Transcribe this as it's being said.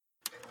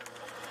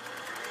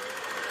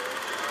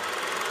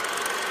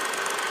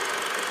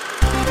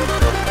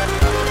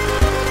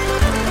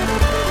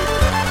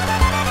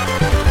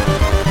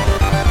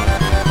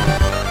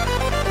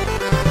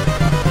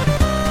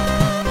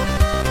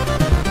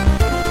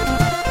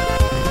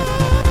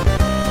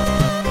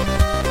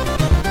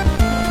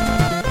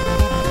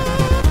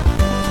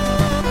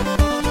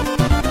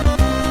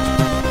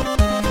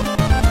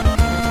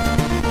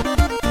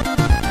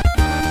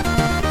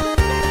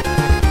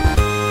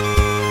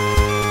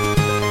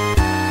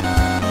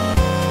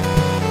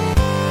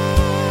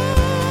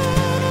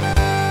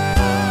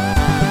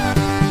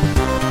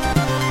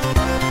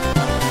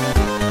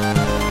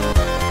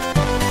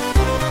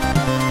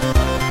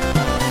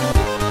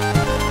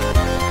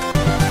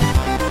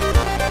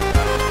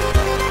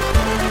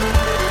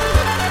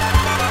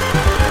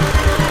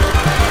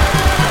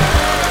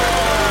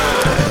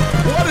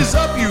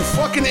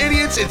fucking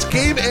idiots. It's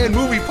Game and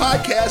Movie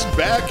Podcast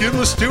back in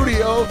the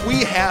studio.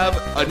 We have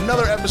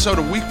another episode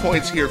of Weak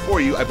Points here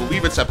for you. I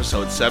believe it's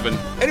episode 7.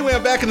 Anyway,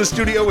 I'm back in the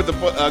studio with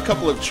a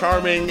couple of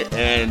charming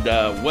and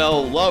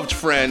well-loved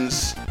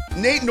friends.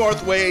 Nate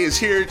Northway is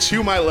here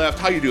to my left.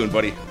 How you doing,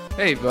 buddy?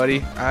 Hey,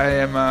 buddy. I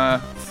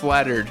am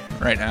flattered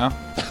right now.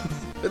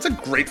 That's a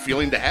great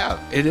feeling to have.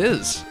 It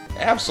is.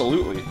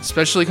 Absolutely.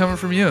 Especially coming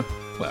from you.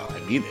 Well, I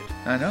mean it.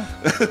 I know.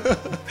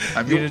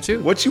 I mean it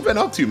too. What you been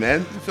up to,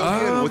 man? Fill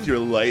me in with your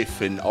life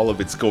and all of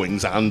its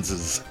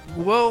goings-ons.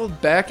 Well,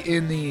 back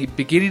in the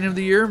beginning of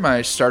the year,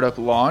 my startup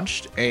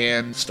launched,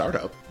 and...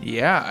 Startup?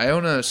 Yeah, I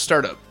own a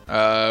startup.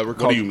 What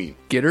do you mean?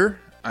 Gitter.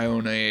 I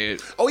own a...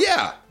 Oh,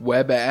 yeah.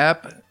 Web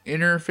app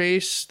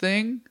interface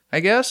thing,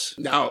 I guess.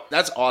 Now,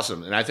 that's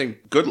awesome, and I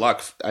think good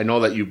luck. I know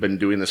that you've been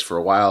doing this for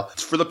a while.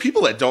 For the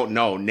people that don't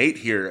know, Nate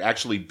here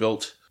actually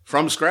built...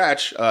 from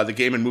scratch, the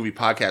Game and Movie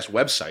Podcast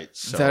website.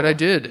 So. That I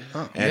did.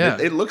 And yeah.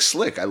 it looks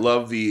slick. I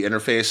love the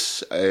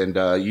interface, and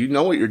you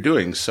know what you're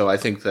doing. So I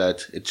think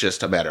that it's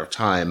just a matter of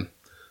time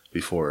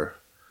before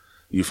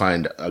you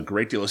find a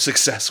great deal of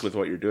success with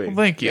what you're doing.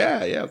 Well, thank you.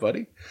 Yeah,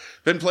 buddy.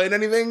 Been playing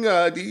anything?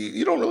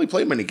 You don't really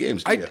play many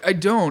games, do you? I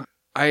don't.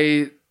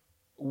 I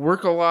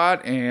work a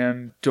lot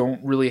and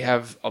don't really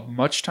have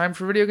much time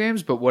for video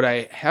games, but what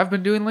I have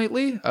been doing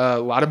lately, a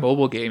lot of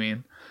mobile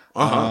gaming.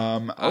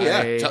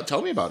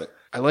 Tell me about it.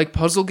 I like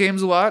puzzle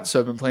games a lot, so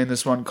I've been playing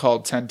this one called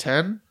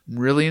 1010. I'm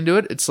really into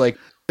it.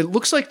 It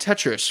looks like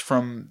Tetris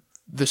from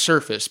the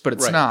surface, but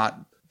it's not.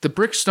 The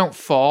bricks don't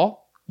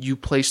fall. You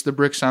place the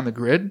bricks on the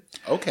grid.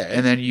 Okay.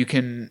 And then you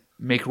can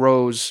make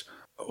rows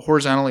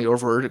horizontally or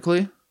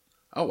vertically.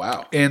 Oh,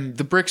 wow. And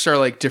the bricks are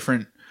like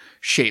different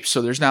shapes,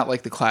 so there's not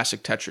like the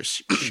classic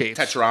Tetris shapes.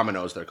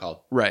 Tetrominoes, they're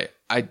called. Right.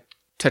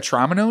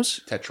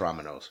 Tetrominoes?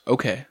 Tetrominoes.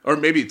 Okay. Or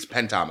maybe it's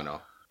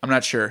pentomino. I'm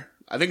not sure.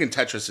 I think in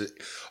Tetris,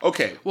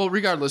 okay. Well,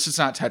 regardless, it's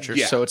not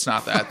Tetris, so it's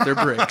not that. They're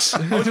bricks.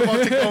 I was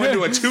about to go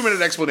into a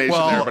 2-minute explanation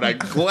there, but I'm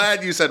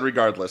glad you said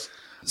regardless.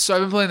 So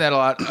I've been playing that a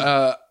lot.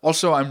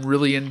 Also, I'm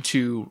really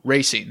into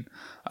racing,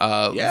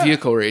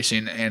 vehicle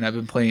racing, and I've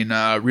been playing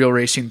Real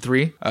Racing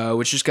 3,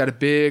 which just got a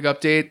big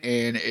update,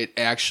 and it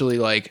actually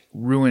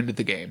ruined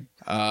the game.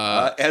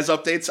 As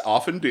updates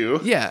often do.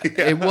 Yeah.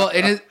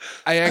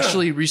 I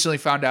actually recently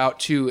found out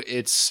too,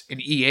 it's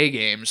an EA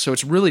game, so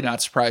it's really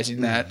not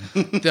surprising that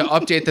the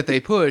update that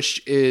they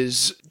pushed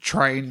is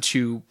trying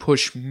to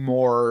push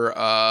more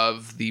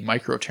of the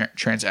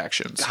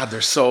microtransactions. God,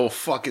 they're so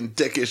fucking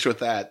dickish with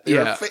that.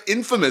 They're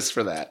infamous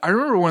for that. I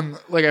remember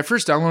when I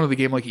first downloaded the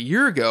game a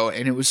year ago,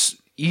 and it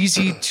was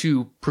easy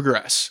to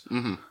progress.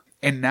 Mm-hmm.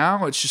 And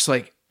now it's just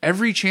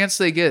every chance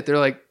they get, they're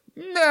like,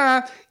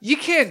 nah, you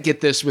can't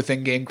get this with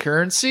in-game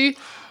currency.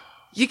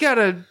 You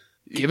gotta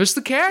give us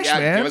the cash,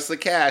 man. Yeah, give us the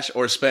cash,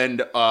 or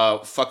spend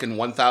fucking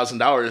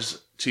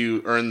 $1,000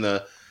 to earn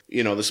the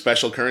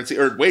special currency.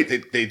 Or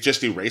wait, they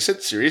just erase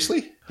it?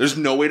 Seriously? There's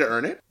no way to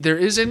earn it? There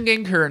is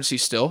in-game currency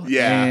still.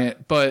 Yeah.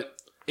 But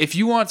if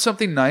you want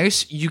something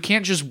nice, you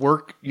can't just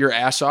work your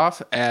ass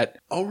off at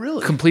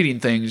completing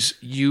things.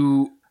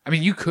 You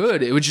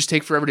could. It would just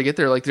take forever to get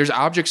there. There's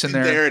objects in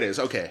there. There it is.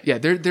 Okay. Yeah,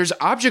 there's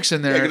objects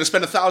in there. You're going to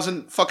spend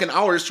 1,000 fucking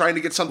hours trying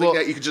to get something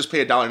that you could just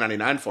pay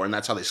 $1.99 for, and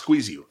that's how they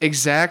squeeze you.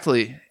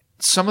 Exactly.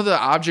 Some of the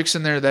objects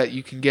in there that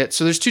you can get.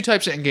 So there's two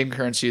types of in-game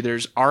currency.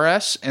 There's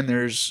RS and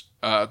there's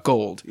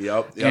gold.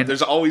 Yep.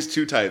 There's always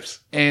two types.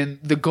 And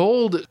the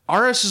gold,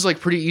 RS is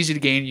pretty easy to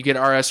gain. You get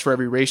RS for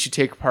every race you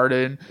take part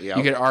in. Yep.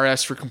 You get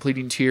RS for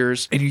completing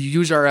tiers. And you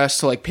use RS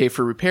to pay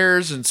for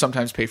repairs and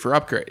sometimes pay for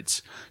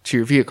upgrades to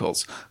your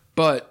vehicles.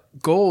 But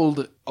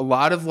gold, a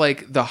lot of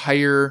the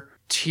higher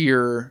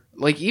tier,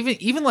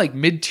 even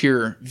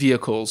mid-tier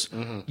vehicles,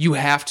 you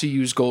have to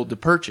use gold to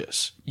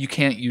purchase. You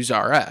can't use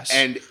RS.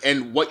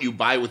 And what you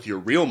buy with your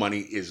real money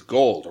is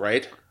gold,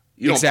 right?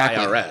 You don't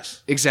buy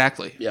RS.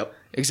 Exactly. Yep.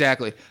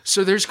 Exactly.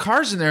 So there's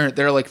cars in there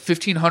that are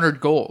 1,500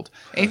 gold.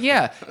 And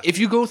yeah, if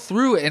you go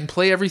through and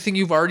play everything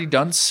you've already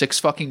done 6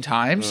 fucking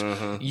times,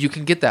 you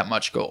can get that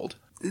much gold.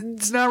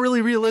 It's not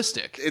really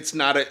realistic. It's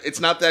not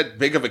that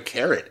big of a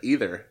carrot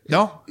either.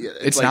 No,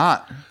 it's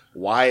not.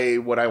 Why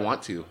would I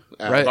want to?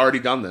 Right. I've already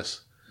done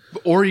this.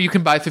 Or you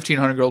can buy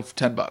 1,500 gold for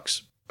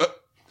 $10.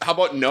 How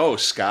about no,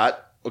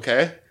 Scott?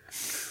 Okay.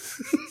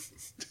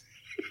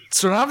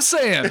 That's what I'm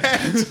saying.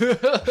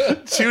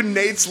 To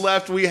Nate's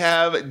left, we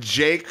have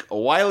Jake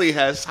Wiley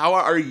Hess. How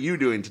are you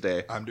doing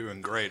today? I'm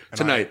doing great.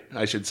 Tonight,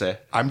 I should say.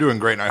 I'm doing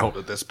great, and I hope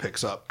that this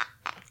picks up.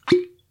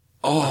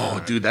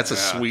 Oh, dude, that's a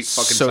sweet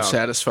fucking so sound.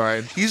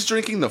 satisfying. He's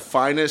drinking the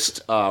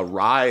finest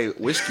rye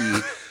whiskey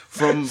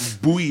from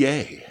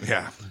Bouillet.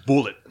 Yeah,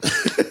 Bullet.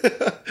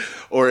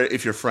 Or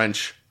if you're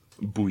French,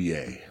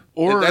 Bouillet.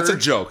 Or that's a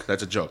joke.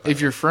 That's a joke.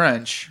 If you're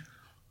French,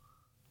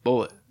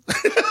 Bullet.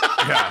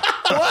 Yeah.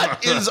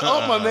 What is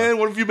up, my man?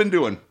 What have you been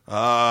doing?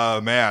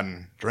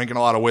 Man, drinking a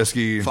lot of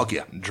whiskey. Fuck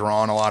yeah.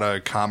 Drawing a lot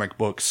of comic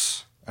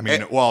books.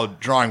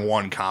 Drawing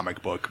one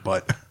comic book,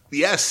 but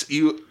Yes,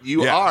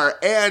 you are.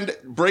 And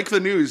break the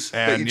news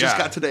that you just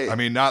got today. I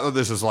mean, not that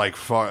this is like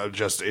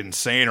just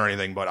insane or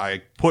anything, but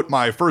I put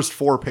my first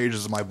 4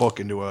 pages of my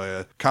book into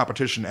a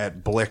competition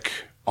at Blick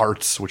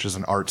Arts, which is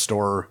an art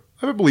store.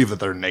 I believe that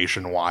they're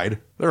nationwide.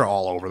 They're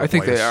all over the place. I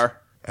think they are.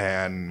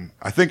 And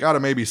I think out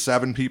of maybe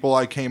 7 people,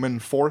 I came in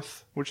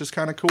 4th, which is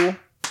kind of cool.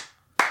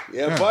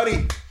 Yeah,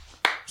 buddy.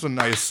 It's a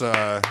nice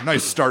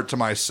start to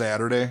my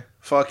Saturday.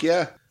 Fuck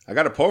yeah. I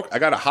got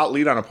a hot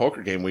lead on a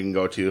poker game we can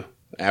go to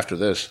after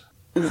this.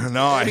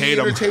 No, I hate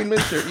them.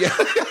 Entertainment? Yeah.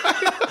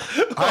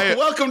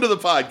 Welcome to the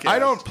podcast. I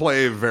don't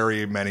play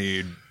very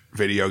many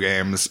video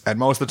games, and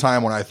most of the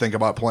time when I think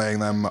about playing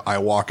them, I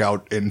walk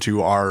out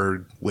into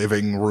our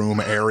living room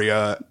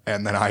area,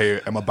 and then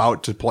I am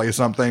about to play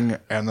something,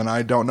 and then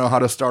I don't know how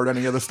to start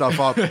any of the stuff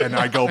up, and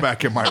I go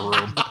back in my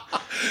room.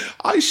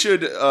 I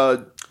should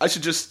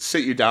just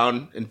sit you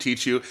down and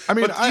teach you. I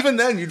mean, but even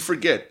then, you'd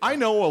forget. I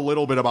know a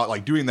little bit about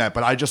like doing that,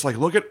 but I just like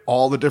look at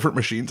all the different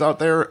machines out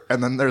there,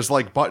 and then there's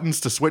like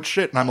buttons to switch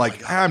shit, and I'm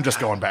like, I'm just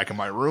going back in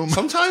my room.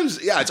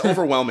 Sometimes, yeah, it's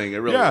overwhelming. It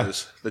really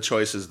is. The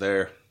choice is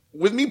there.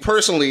 With me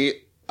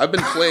personally, I've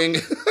been playing a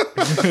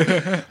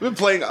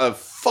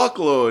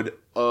fuckload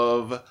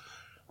of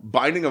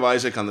Binding of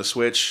Isaac on the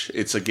Switch.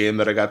 It's a game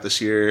that I got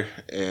this year,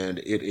 and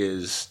it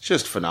is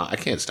just phenomenal. I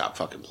can't stop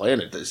fucking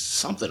playing it. There's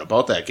something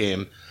about that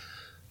game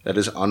that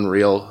is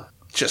unreal,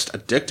 just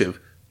addictive.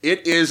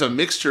 It is a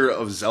mixture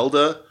of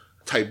Zelda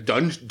type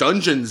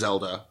dungeon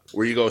Zelda,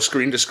 where you go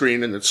screen to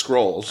screen and it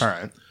scrolls. All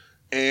right.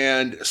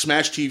 And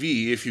Smash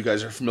TV, if you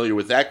guys are familiar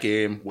with that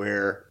game,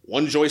 where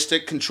one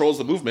joystick controls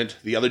the movement,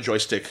 the other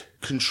joystick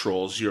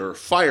controls your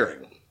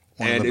firing.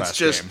 One of the best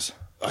games.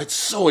 It's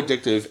so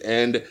addictive,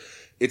 and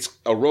it's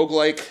a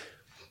roguelike,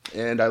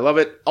 and I love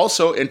it.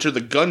 Also, Enter the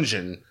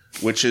Gungeon,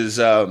 which is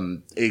a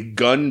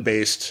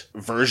gun-based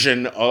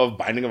version of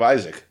Binding of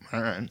Isaac.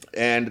 All right.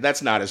 And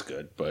that's not as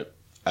good, but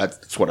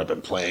that's what I've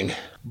been playing.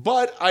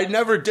 But I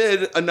never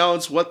did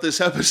announce what this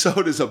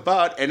episode is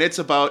about, and it's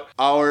about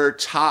our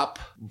top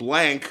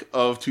blank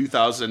of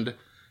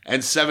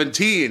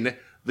 2017,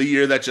 the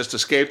year that just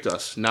escaped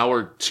us. Now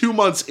we're 2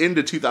 months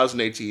into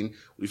 2018.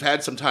 We've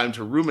had some time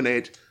to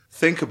ruminate,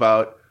 think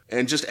about,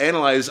 and just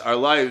analyze our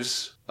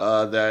lives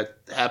that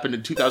happened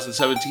in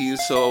 2017.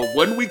 So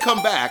when we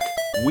come back,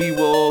 we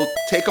will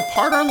take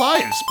apart our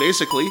lives,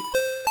 basically.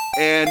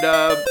 And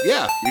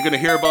you're going to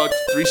hear about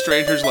 3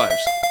 strangers'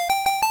 lives.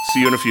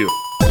 See you in a few.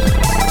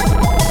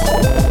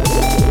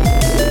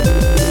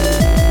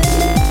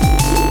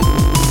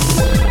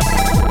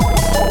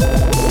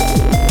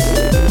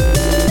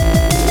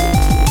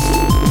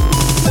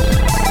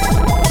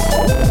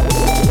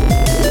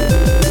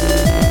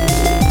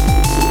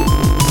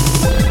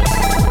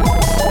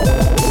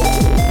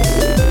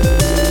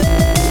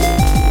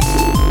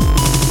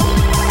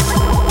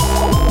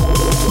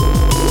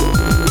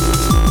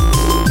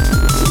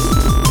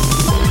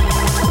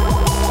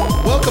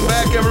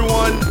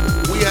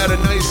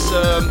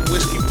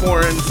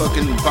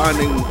 Fucking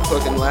bonding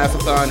fucking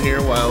laugh-a-thon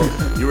here while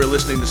you were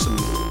listening to some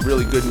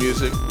really good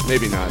music.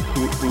 Maybe not.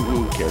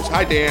 Who cares?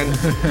 Hi, Dan.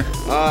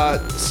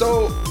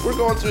 So we're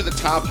going through the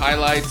top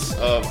highlights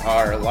of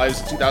our lives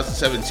in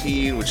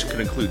 2017, which could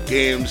include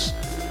games,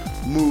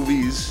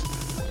 movies,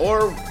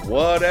 or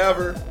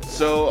whatever.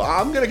 So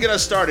I'm going to get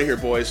us started here,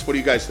 boys. What do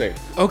you guys think?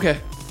 Okay.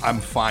 I'm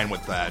fine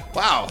with that.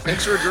 Wow,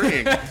 thanks for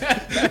agreeing.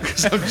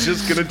 Because I'm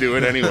just going to do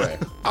it anyway.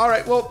 All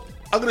right, well,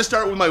 I'm going to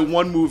start with my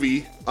one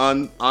movie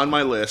on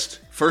my list.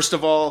 First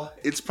of all,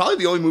 it's probably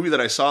the only movie that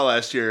I saw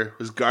last year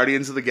was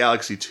Guardians of the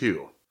Galaxy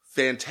 2.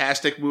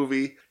 Fantastic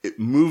movie. It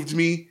moved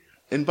me.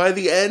 And by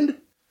the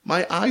end,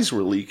 my eyes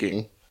were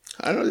leaking.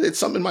 I don't know, it's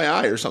something in my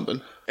eye or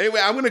something.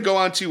 Anyway, I'm going to go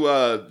on to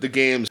the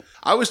games.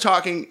 I was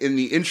talking in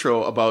the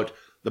intro about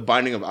The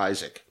Binding of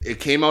Isaac. It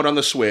came out on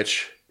the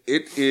Switch.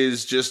 It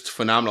is just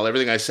phenomenal.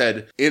 Everything I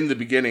said in the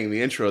beginning,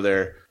 the intro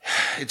there,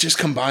 it just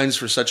combines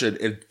for such an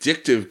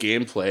addictive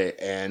gameplay.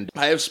 And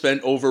I have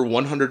spent over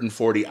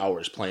 140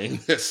 hours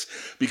playing this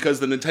because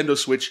the Nintendo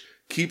Switch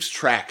keeps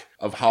track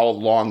of how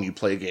long you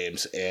play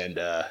games. And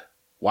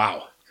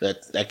wow,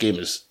 that game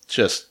has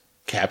just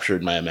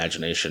captured my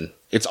imagination.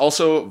 It's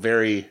also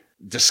very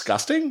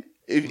disgusting.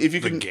 If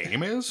you can, the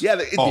game is? Yeah,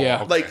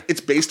 okay. Like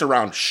it's based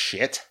around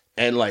shit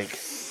and like.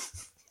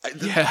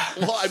 Yeah.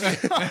 Well, I mean,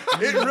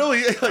 it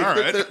really, like,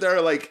 right. there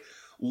are like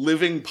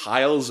living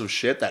piles of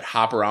shit that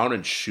hop around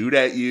and shoot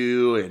at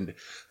you. And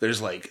there's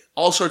like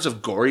all sorts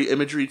of gory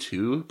imagery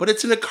too, but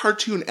it's in a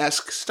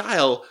cartoon-esque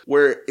style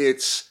where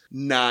it's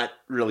not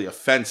really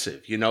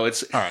offensive. You know,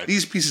 it's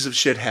these pieces of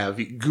shit have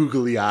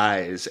googly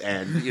eyes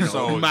and, you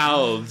know,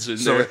 mouths. And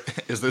so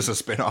is this a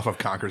spin-off of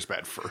Conker's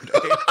Bad Fur Day?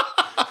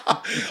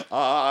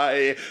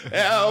 I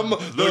am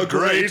the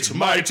great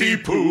mighty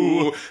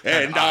Pooh,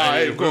 and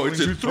I'm going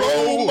to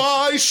throw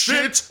my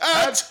shit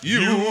at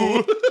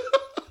you.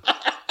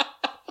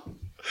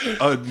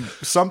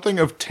 Something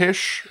of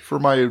Tish for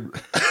my...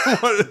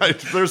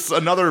 There's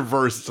another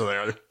verse to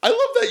there. I love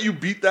that you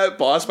beat that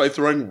boss by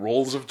throwing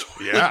rolls of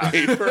toilet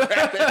paper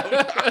at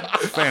him.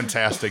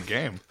 Fantastic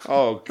game.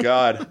 Oh,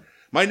 God.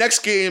 My next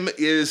game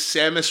is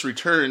Samus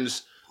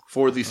Returns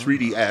for the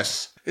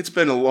 3DS. It's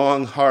been a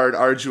long, hard,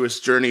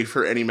 arduous journey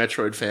for any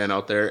Metroid fan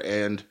out there,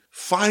 and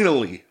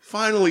finally,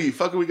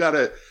 fucking we got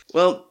a,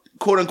 well,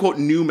 quote-unquote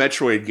new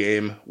Metroid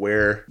game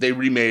where they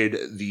remade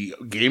the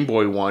Game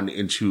Boy one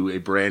into a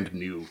brand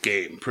new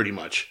game, pretty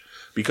much.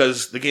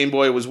 Because the Game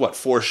Boy was,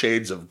 4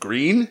 shades of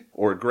green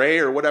or gray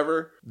or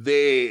whatever?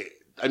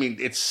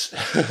 It's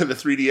the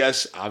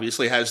 3DS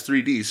obviously has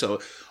 3D, so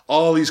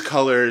all these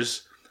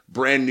colors,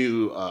 brand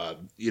new,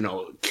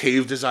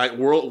 cave design,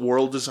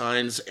 world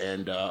designs,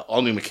 and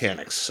all new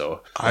mechanics.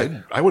 So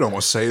I would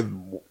almost say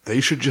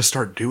they should just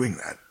start doing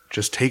that.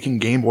 Just taking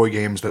Game Boy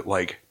games that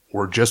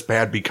were just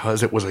bad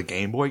because it was a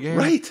Game Boy game,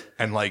 right?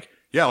 And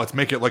let's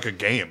make it like a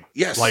game.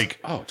 Yes.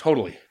 Oh,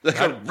 totally. Like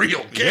a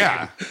real game.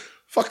 Yeah.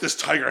 Fuck this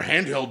Tiger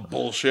handheld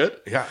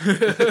bullshit. Yeah.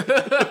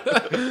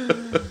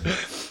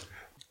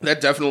 That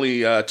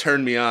definitely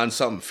turned me on.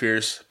 Something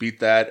fierce.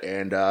 Beat that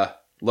and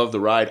love the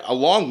ride.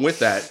 Along with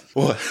that,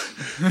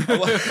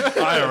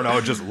 I don't know.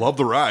 Just love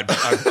the ride.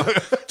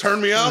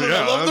 Turned me on and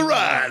I love the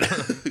ride.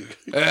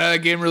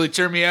 That game really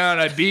turned me on.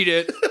 I beat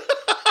it.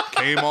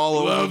 Came all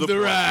over Love the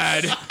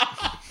ride.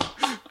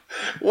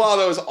 Wow,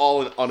 that was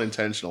all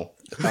unintentional.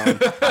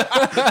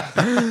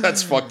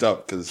 That's fucked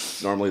up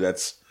because normally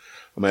that's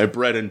my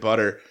bread and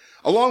butter.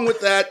 Along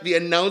with that, the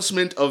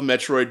announcement of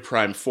Metroid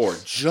Prime 4.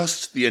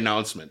 Just the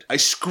announcement. I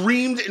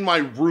screamed in my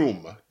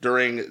room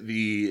during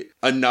the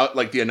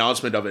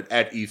announcement of it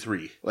at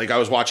E3. I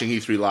was watching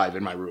E3 live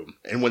in my room.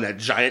 And when that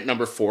giant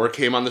number 4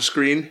 came on the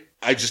screen,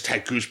 I just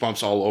had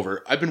goosebumps all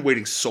over. I've been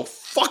waiting so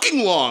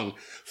fucking long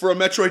for a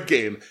Metroid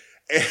game.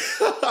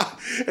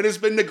 And it's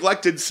been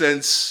neglected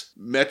since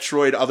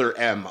Metroid Other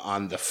M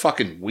on the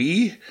fucking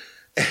Wii.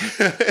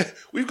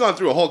 We've gone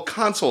through a whole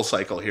console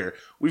cycle here.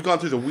 We've gone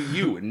through the Wii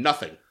U and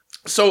nothing.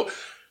 So,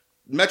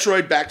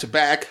 Metroid back to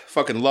back.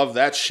 Fucking love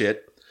that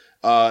shit.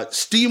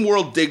 Steam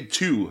World Dig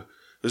 2.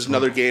 There's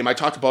another game. I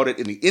talked about it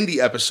in the indie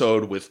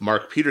episode with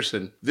Mark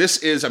Peterson. This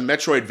is a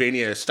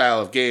Metroidvania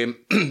style of game.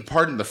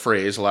 Pardon the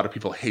phrase. A lot of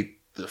people hate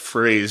the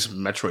phrase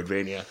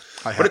Metroidvania.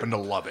 I happen to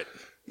love it.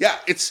 Yeah,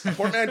 it's a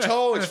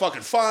portmanteau. It's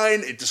fucking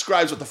fine. It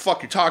describes what the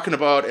fuck you're talking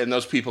about, and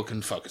those people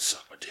can fucking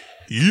suck my dick.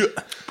 Yeah.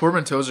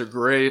 Portmanteaus are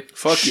great.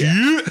 Fuck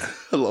yeah.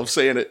 I love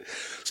saying it.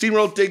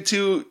 SteamWorld Dig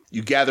 2,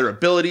 you gather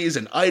abilities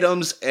and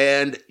items,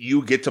 and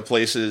you get to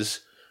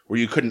places where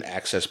you couldn't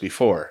access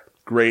before.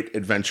 Great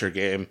adventure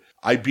game.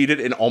 I beat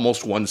it in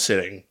almost one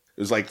sitting.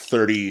 It was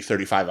 30,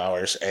 35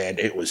 hours, and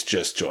it was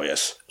just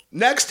joyous.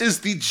 Next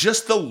is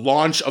the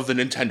launch of the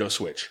Nintendo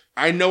Switch.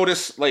 I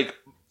notice,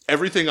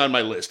 everything on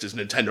my list is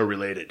Nintendo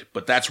related,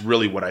 but that's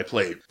really what I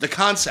played. The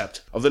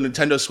concept of the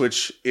Nintendo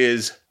Switch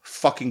is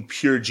fucking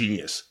pure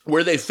genius.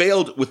 Where they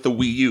failed with the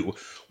Wii U,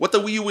 what the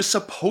Wii U was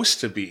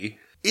supposed to be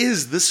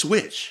is the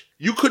Switch.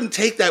 You couldn't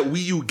take that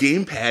Wii U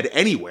gamepad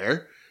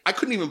anywhere. I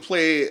couldn't even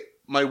play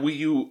my Wii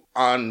U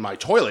on my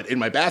toilet in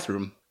my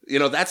bathroom.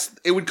 It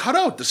would cut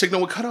out. The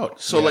signal would cut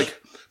out. So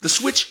the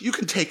Switch you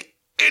can take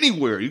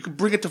anywhere. You can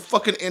bring it to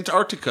fucking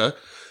Antarctica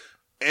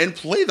and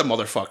play the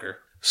motherfucker.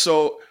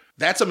 So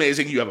that's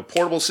amazing. You have a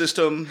portable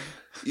system.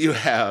 You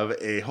have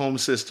a home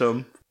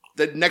system.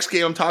 The next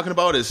game I'm talking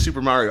about is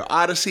Super Mario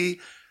Odyssey.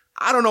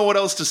 I don't know what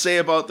else to say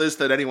about this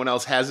that anyone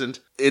else hasn't.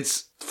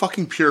 It's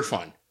fucking pure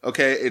fun.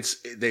 Okay?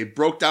 They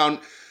broke down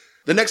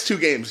the next 2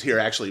 games here,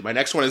 actually. My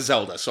next one is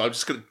Zelda, so I'm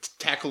just going to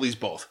tackle these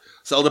both.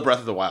 Zelda Breath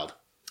of the Wild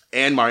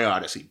and Mario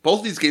Odyssey. Both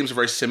of these games are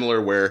very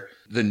similar where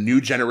the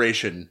new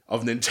generation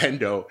of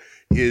Nintendo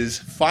is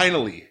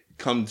finally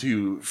come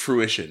to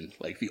fruition.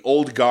 The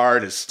old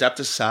guard has stepped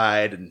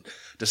aside and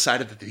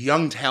decided that the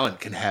young talent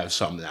can have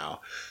some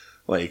now.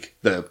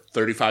 The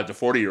 35 to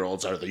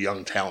 40-year-olds are the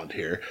young talent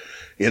here.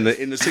 In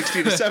the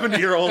 60 to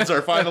 70-year-olds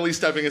are finally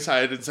stepping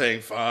aside and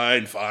saying,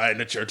 fine,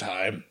 it's your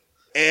time.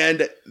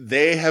 And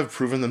they have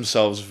proven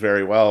themselves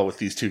very well with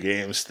these 2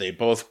 games. They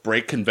both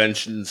break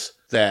conventions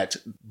that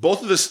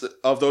both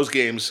of those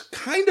games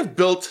kind of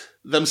built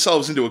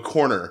themselves into a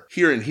corner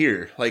here and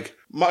here.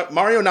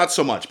 Mario, not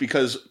so much,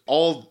 because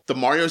all the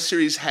Mario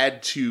series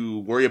had to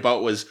worry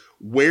about was,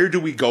 where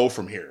do we go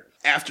from here?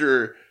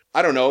 After,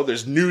 I don't know,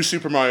 there's new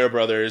Super Mario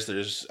Brothers,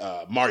 there's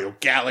Mario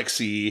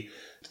Galaxy,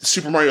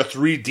 Super Mario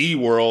 3D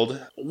World.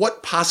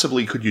 What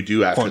possibly could you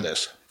do after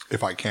this?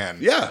 If I can.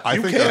 Yeah, I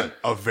think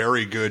a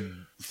very good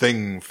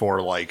thing for,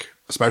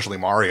 especially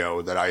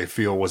Mario, that I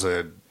feel was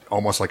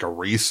almost like a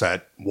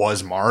reset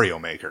was Mario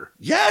Maker.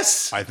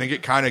 Yes! I think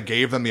it kind of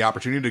gave them the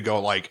opportunity to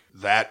go,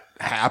 that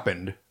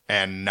happened,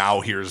 and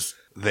now here's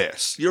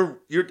this. You're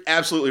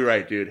absolutely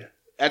right, dude.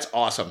 That's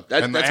awesome.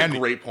 That's a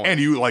great point. And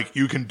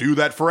you can do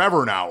that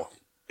forever now.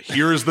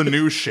 Here's the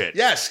new shit.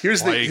 Yes,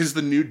 here's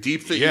the new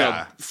deep thing.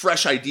 Yeah.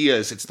 Fresh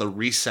ideas. It's the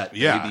reset,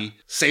 baby. Yeah.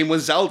 Same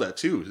with Zelda,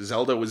 too.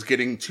 Zelda was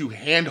getting too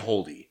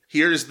hand-holdy.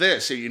 Here's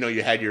this.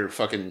 You had your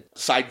fucking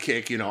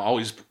sidekick,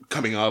 always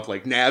coming up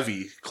like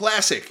Navi.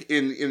 Classic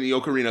in the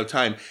Ocarina of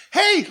Time.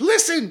 Hey,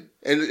 listen!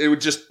 And it would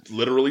just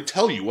literally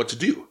tell you what to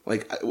do.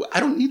 I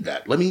don't need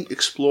that. Let me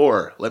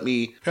explore. Let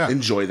me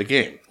enjoy the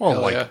game.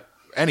 Well,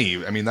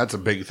 that's a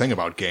big thing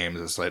about games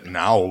is that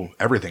now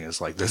everything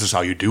is like, this is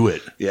how you do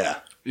it. Yeah.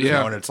 You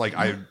know, and it's like,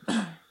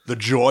 the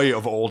joy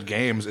of old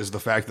games is the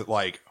fact that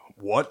like,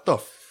 what the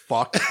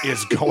fuck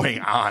is going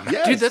on?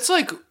 Yes. Dude, that's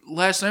like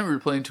last night we were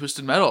playing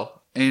Twisted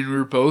Metal and we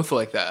were both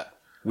like that.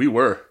 We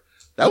were.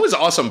 That was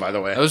awesome, by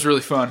the way. That was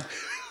really fun.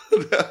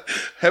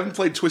 Haven't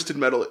played Twisted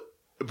Metal,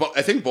 but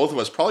I think both of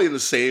us probably in the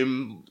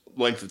same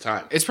length of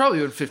time. It's probably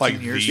been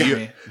 15 years for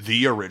me.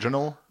 The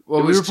original?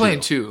 Well, we were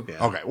playing 2.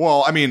 Yeah. Okay.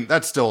 Well, I mean,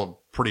 that's still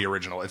pretty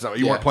original. It's not,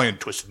 you weren't playing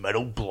Twisted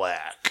Metal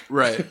Black.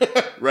 Right.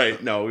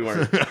 Right. No, we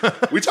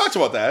weren't. We talked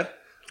about that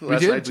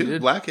last night too.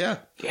 Black, yeah.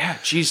 Yeah,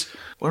 jeez.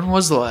 When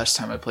was the last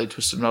time I played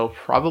Twisted Metal?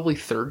 Probably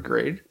 3rd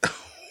grade.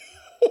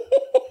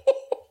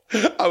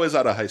 I was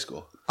out of high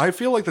school. I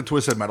feel like the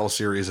Twisted Metal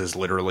series is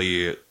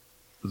literally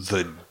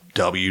the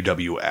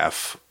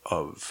WWF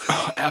of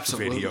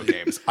video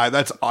games.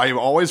 I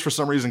always for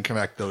some reason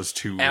connect those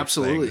two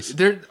Absolutely. things.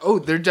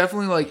 They're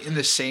definitely like in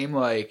the same,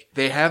 like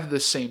they have the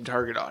same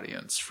target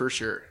audience for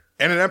sure.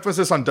 And an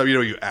emphasis on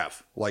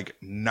WWF, like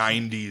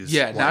 90s.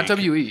 Yeah, like, not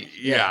WE.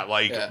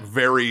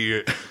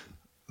 Very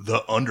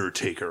The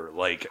Undertaker,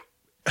 like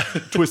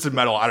Twisted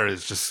Metal. I don't know,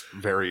 it's just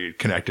very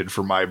connected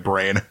for my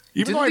brain.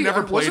 Even though I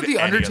never played wasn't the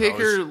any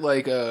Undertaker of those.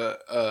 like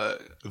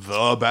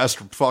The best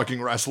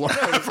fucking wrestler.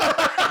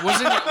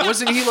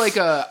 wasn't he like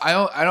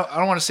I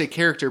don't want to say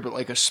character, but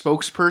like a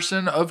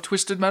spokesperson of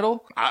Twisted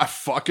Metal?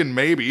 Fucking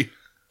maybe.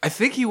 I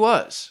think he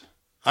was.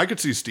 I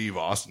could see Steve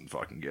Austin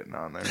fucking getting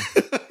on there.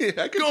 Yeah,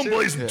 I could Go see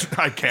blazing. it.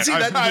 I can't. See,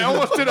 that- I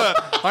almost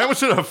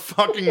did a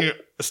fucking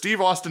Steve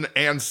Austin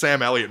and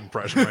Sam Elliott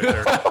impression right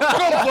there. Go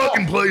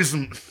fucking play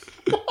some.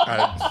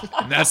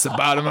 And that's the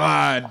bottom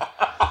line.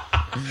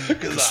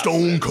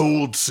 Stone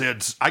Cold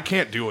Sid's. I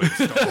can't do it.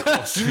 Stone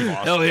Cold Steve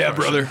Austin Hell yeah,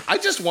 impression. brother. I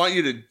just want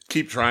you to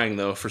keep trying,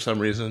 though, for some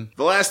reason.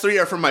 The last 3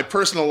 are from my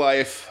personal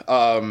life.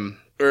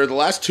 Or the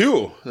last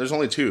 2. There's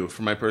only 2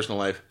 from my personal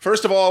life.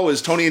 First of all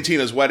was Tony and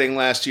Tina's wedding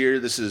last year.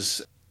 This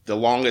is the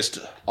longest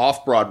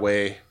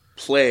off-Broadway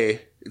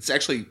play. It's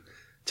actually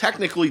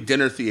technically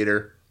dinner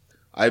theater.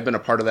 I've been a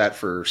part of that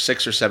for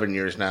 6 or 7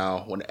 years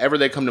now. Whenever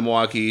they come to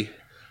Milwaukee,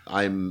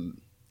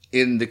 I'm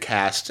in the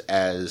cast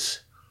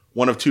as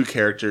one of 2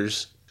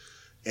 characters.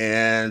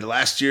 And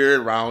last year,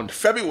 around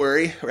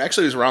February, or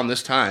actually it was around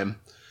this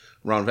time,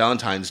 around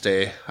Valentine's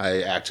Day,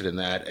 I acted in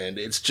that. And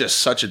it's just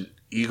such an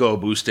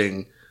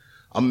ego-boosting,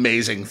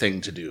 amazing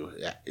thing to do,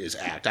 is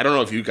act. I don't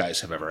know if you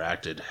guys have ever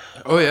acted.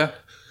 Oh yeah,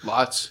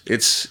 lots.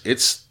 It's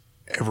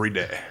Every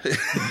day.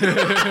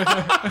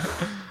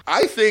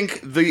 I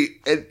think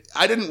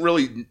I didn't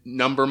really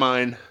number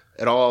mine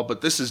at all,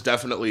 but this is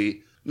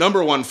definitely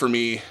number 1 for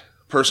me.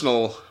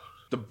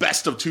 The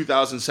best of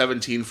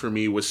 2017 for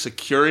me was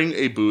securing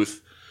a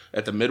booth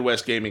at the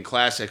Midwest Gaming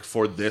Classic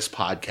for this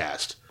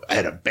podcast. I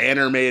had a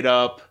banner made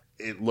up.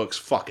 It looks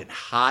fucking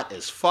hot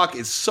as fuck.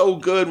 It's so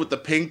good with the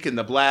pink and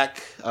the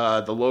black,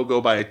 the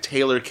logo by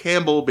Taylor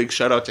Campbell. Big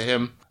shout out to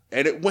him.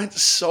 And it went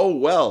so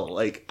well.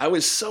 Like, I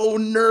was so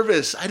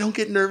nervous. I don't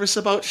get nervous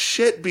about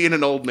shit being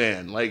an old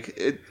man. Like,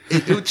 it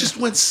just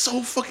went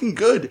so fucking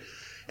good.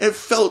 And it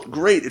felt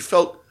great. It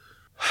felt,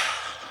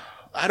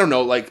 I don't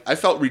know, like, I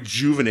felt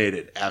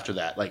rejuvenated after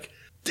that. Like,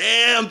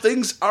 damn,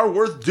 things are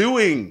worth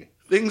doing.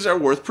 Things are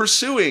worth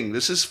pursuing.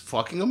 This is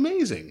fucking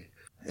amazing.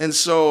 And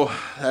so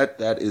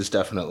that is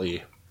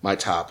definitely my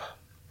top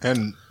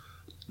And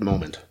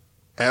moment.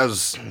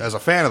 as a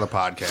fan of the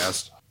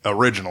podcast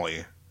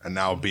originally, and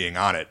now being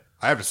on it,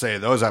 I have to say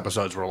those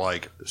episodes were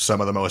like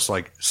some of the most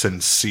like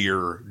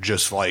sincere,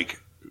 just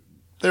like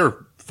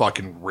they're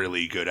fucking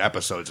really good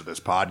episodes of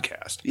this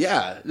podcast.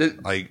 Yeah.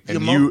 Like,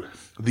 and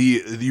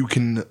you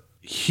can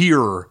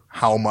hear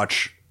how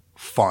much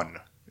fun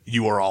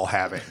you are all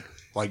having.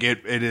 Like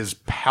it is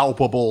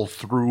palpable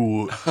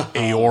through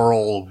a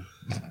oral.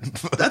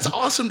 That's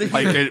awesome to hear.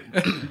 Like it,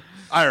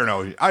 I don't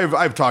know.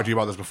 I've talked to you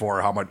about this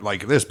before. How much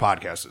like this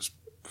podcast is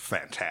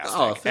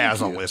fantastic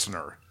as a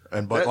listener,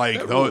 but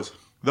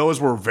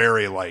those were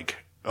very like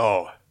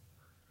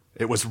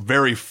it was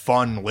very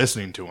fun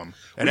listening to them.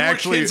 And we were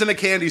actually, kids in a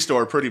candy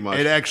store, pretty much.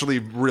 it actually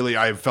really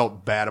I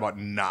felt bad about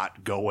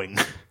not going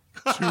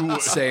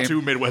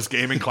to Midwest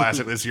Gaming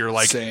Classic this year,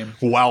 like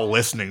while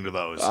listening to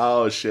those.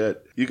 Oh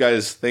shit, you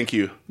guys, thank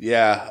you.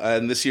 Yeah,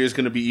 and this year's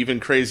gonna be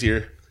even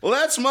crazier. Well,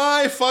 that's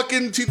my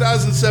fucking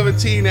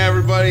 2017,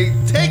 everybody.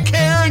 Take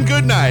care and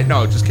good night.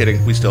 No, just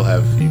kidding. We still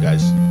have you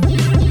guys.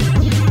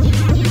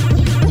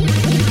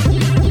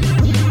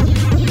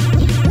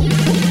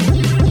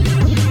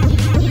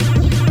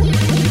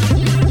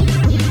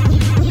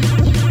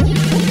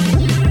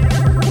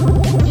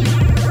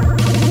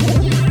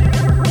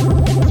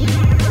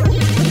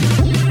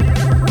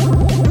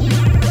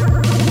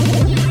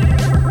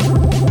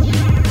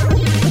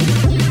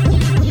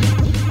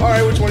 All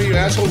right, which one of you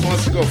assholes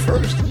wants to go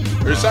first?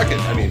 Or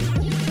second? I mean,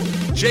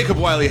 Jacob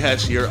Wiley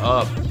Hess, you're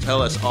up.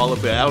 Tell us all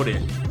about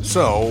it.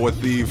 So,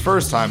 with the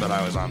first time that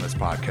I was on this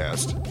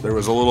podcast, there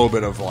was a little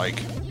bit of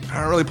like, I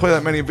don't really play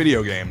that many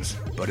video games,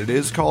 but it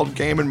is called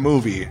Game and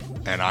Movie,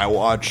 and I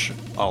watch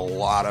a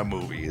lot of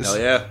movies. Hell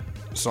yeah.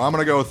 So I'm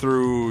going to go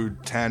through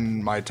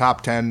my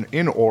top 10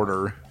 in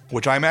order,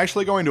 which I'm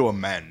actually going to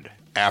amend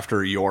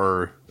after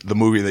the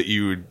movie that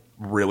you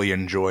really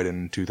enjoyed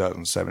in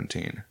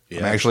 2017. Yeah.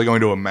 I'm actually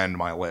going to amend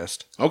my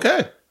list.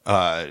 Okay.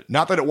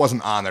 Not that it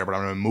wasn't on there, but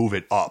I'm going to move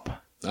it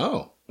up.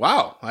 Oh,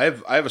 wow. I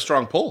have a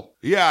strong pull.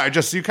 Yeah,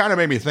 you kind of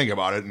made me think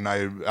about it, and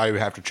I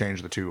have to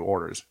change the two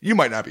orders. You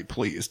might not be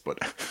pleased, but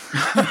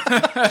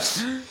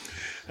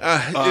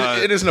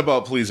it isn't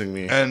about pleasing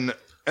me. And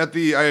I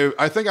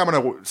think I'm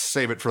going to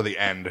save it for the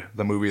end,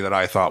 the movie that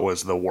I thought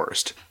was the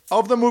worst.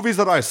 Of the movies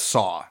that I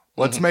saw,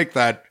 let's make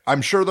that,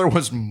 I'm sure there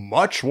was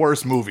much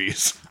worse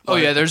movies. Oh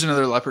yeah, there's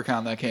another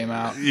Leprechaun that came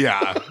out.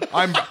 Yeah.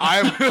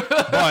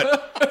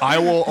 But I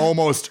will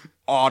almost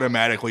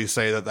automatically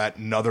say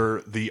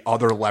the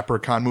other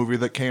Leprechaun movie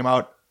that came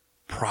out,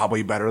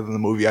 probably better than the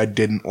movie I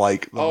didn't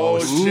like the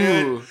most.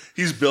 Shit. Ooh.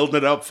 He's building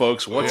it up,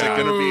 folks. What's it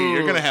going to be?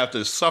 You're going to have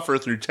to suffer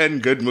through 10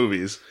 good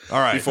movies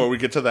before we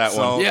get to that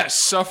one. Yes,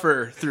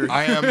 suffer through.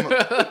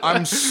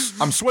 I'm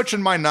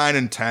switching my 9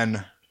 and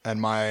 10,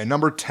 and my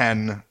number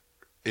 10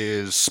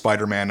 is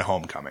Spider-Man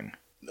Homecoming.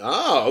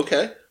 Oh,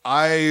 okay.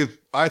 I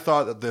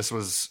thought that this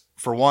was,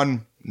 for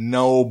one,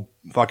 no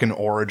fucking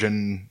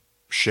origin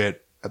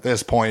shit. At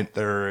this point,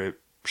 there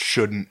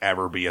shouldn't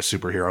ever be a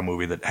superhero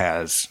movie that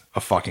has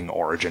a fucking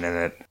origin in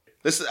it.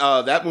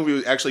 That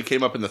movie actually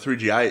came up in the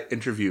 3GI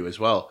interview as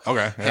well.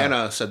 Okay. Yeah.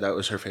 Hannah said that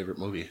was her favorite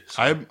movie.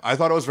 So. I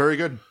thought it was very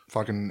good.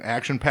 Fucking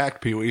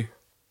action-packed Pee-wee.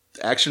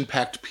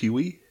 Action-packed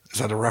Pee-wee? Is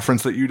that a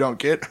reference that you don't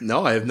get?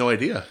 No, I have no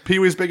idea.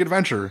 Pee-wee's Big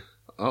Adventure.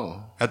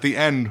 Oh. At the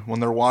end, when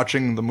they're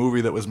watching the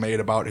movie that was made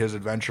about his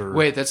adventure.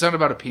 Wait, that's not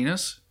about a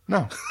penis?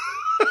 No.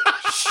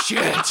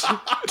 Shit.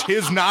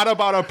 Tis not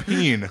about a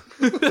peen.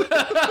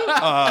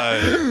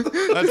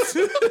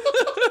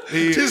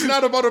 Tis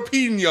not about a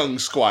peen, young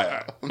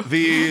squire.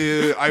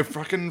 I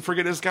fucking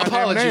forget his goddamn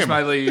Apologies, name.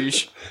 my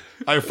liege.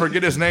 I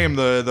forget his name.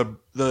 The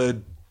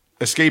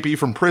escapee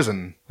from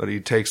prison that he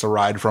takes a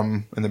ride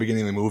from in the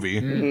beginning of the movie.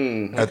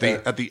 At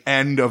the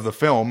end of the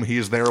film,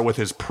 he's there with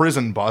his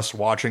prison bus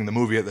watching the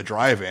movie at the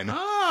drive-in,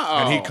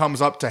 and he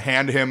comes up to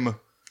hand him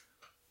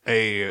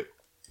a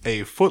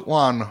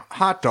foot-long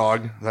hot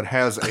dog that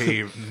has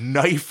a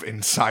knife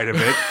inside of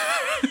it.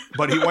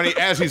 But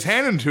as he's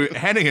handing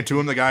it to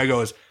him, the guy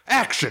goes,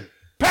 "Action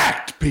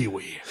packed,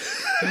 Pee-wee."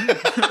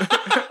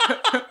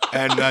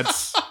 And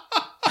that's.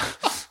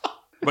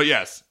 But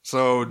yes,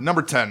 so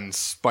number 10,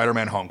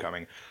 Spider-Man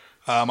Homecoming.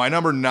 My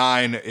number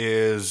 9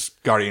 is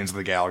Guardians of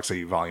the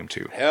Galaxy Volume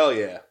 2. Hell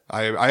yeah.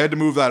 I had to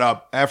move that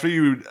up after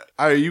you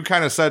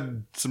kind of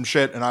said some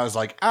shit, and I was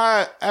like,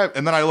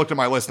 and then I looked at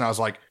my list and I was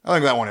like, I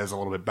think that one is a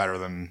little bit better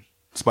than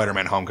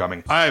Spider-Man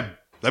Homecoming.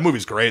 That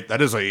movie's great.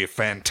 That is a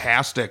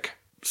fantastic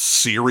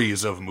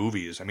series of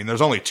movies. I mean, there's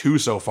only 2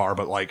 so far,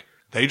 but like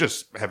they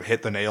just have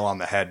hit the nail on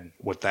the head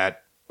with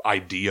that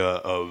idea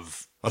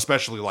of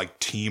especially like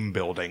team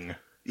building.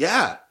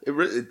 Yeah,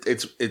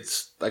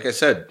 it's like I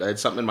said, I had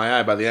something in my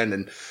eye by the end,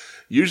 and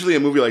usually a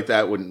movie like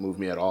that wouldn't move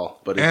me at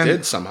all, but it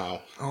did somehow.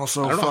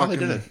 Also, I don't know how they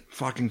did it.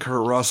 Fucking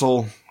Kurt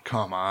Russell,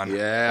 come on,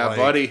 yeah,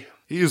 buddy.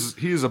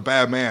 He's a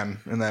bad man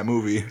in that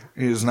movie.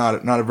 He's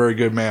not a very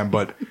good man,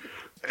 but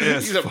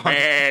he's a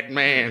bad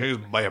man. He's a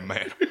bad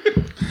man.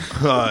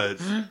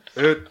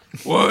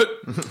 What?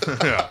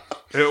 Yeah,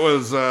 it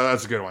was.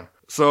 That's a good one.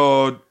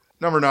 So.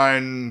 Number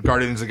 9,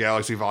 Guardians of the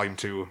Galaxy Volume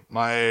 2.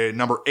 My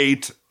number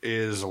 8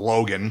 is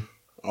Logan.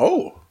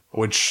 Oh.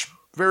 Which,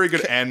 very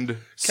good end.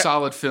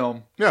 Solid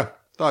film. Yeah.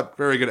 Thought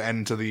very good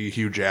end to the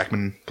Hugh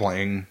Jackman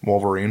playing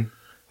Wolverine.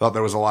 Thought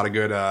there was a lot of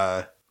good,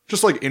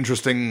 just like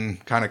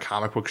interesting kind of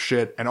comic book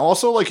shit. And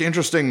also like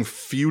interesting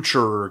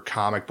future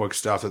comic book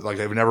stuff that like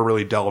they've never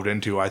really delved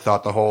into. I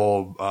thought the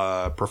whole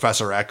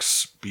Professor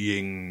X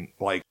being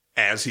like,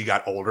 as he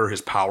got older,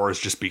 his powers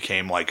just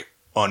became like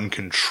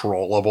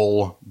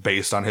uncontrollable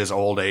based on his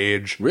old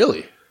age.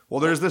 Really?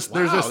 Well, there's this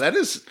that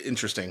is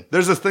interesting.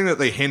 There's this thing that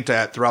they hint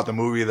at throughout the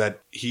movie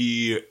that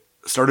he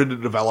started to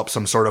develop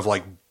some sort of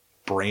like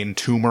brain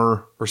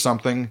tumor or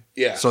something.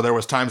 Yeah. So there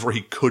was times where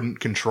he couldn't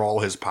control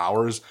his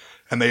powers,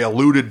 and they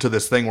alluded to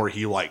this thing where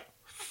he like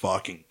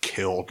fucking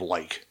killed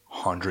like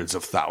hundreds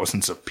of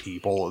thousands of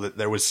people. That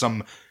there was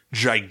some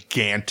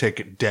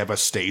gigantic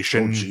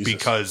devastation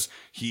because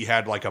he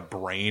had like a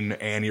brain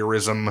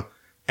aneurysm.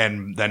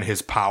 And then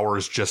his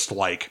powers just,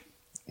 like,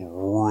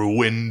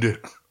 ruined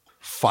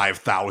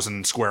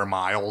 5,000 square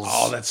miles.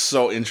 Oh, that's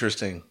so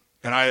interesting.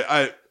 And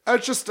I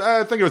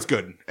think it was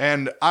good.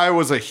 And I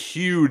was a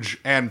huge,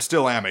 and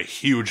still am a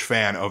huge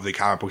fan of the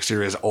comic book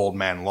series Old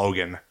Man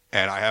Logan.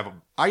 And I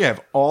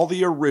have all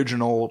the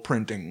original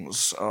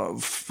printings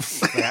of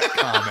that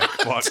comic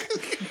book.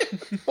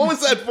 What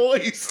was that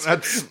voice?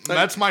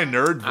 That's my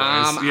nerd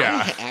voice.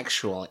 Yeah.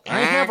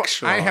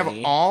 I have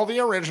all the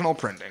original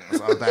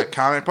printings of that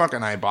comic book,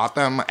 and I bought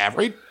them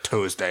every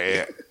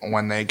Tuesday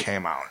when they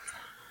came out.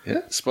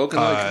 Yeah, spoken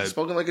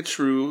like a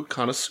true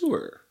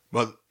connoisseur.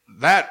 But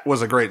that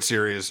was a great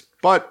series.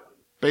 But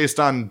based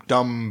on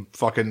dumb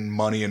fucking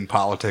money and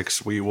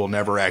politics, we will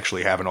never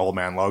actually have an Old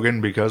Man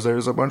Logan because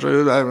there's a bunch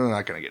of... I'm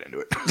not going to get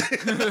into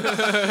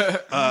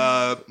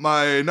it.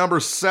 My number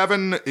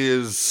 7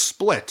 is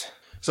Split.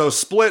 So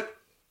Split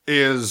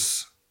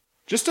is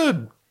just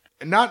a...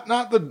 Not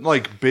the,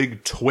 like,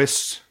 big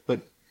twist that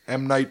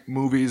M. Night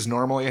movies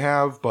normally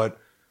have, but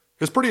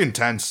it's pretty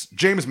intense.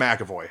 James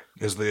McAvoy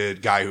is the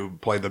guy who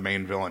played the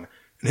main villain.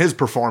 And his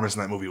performance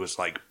in that movie was,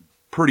 like,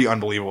 pretty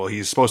unbelievable.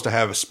 He's supposed to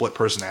have split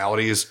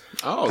personalities.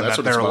 Oh, and that's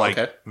that what it's they're, called. like,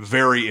 Okay.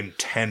 very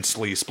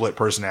intensely split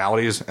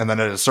personalities. And then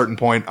at a certain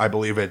point, I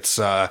believe it's...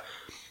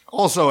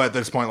 also at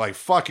this point, like,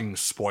 fucking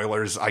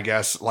spoilers, I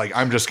guess. Like,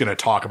 I'm just going to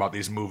talk about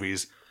these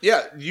movies.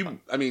 Yeah,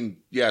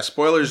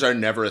 spoilers are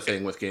never a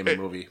thing with game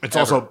and movie. It's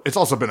ever.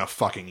 also been a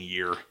fucking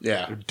year.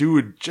 Yeah.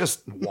 Dude,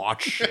 just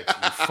watch shit,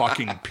 you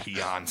fucking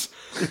peons.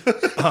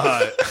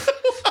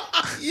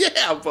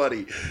 Yeah,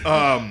 buddy.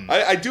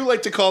 I do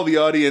like to call the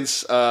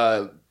audience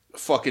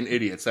fucking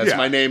idiots. That's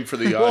my name for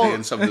the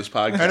audience of this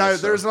podcast. And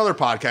there's another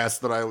podcast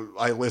that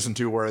I listen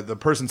to where the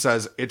person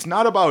says, it's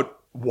not about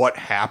what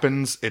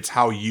happens, it's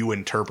how you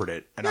interpret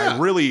it. And I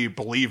really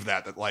believe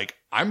that like,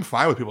 I'm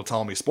fine with people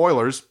telling me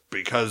spoilers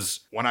because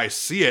when I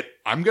see it,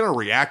 I'm going to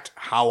react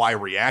how I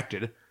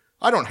reacted.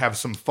 I don't have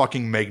some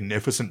fucking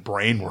magnificent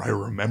brain where I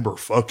remember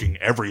fucking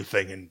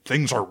everything and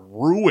things are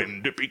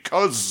ruined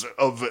because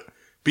of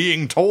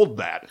being told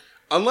that.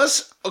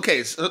 Unless,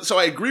 okay, so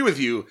I agree with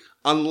you,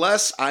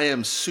 unless I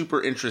am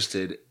super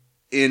interested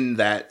in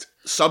that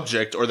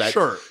subject or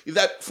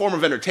that form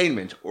of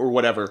entertainment or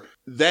whatever,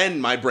 then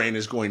my brain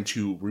is going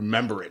to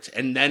remember it,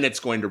 and then it's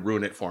going to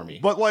ruin it for me.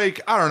 But, like,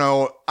 I don't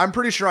know, I'm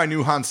pretty sure I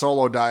knew Han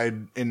Solo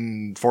died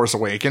in Force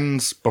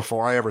Awakens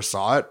before I ever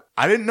saw it.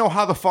 I didn't know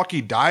how the fuck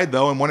he died,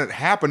 though, and when it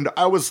happened,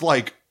 I was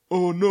like,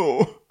 oh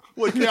no.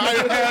 Like,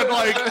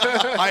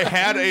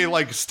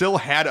 still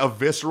had a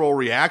visceral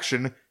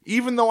reaction,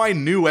 even though I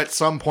knew at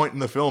some point in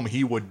the film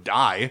he would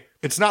die.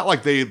 It's not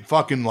like they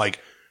fucking, like,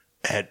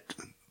 at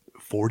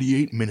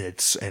 48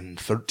 minutes and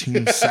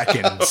 13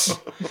 seconds,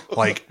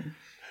 like,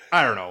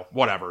 I don't know,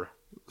 whatever.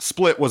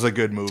 Split was a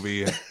good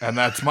movie, and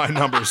that's my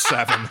number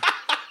 7.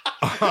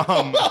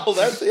 Well,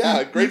 that's,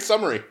 great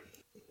summary.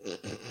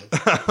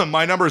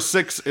 My number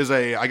 6 is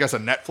I guess a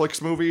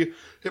Netflix movie.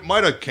 It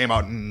might have came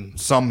out in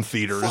some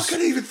theaters. Fuck, I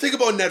didn't even think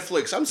about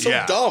Netflix. I'm so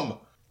dumb.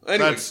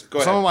 Anyway, go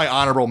ahead. Some of my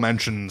honorable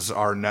mentions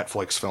are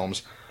Netflix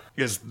films.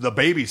 Is The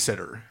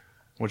Babysitter,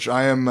 which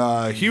I am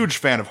a huge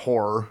fan of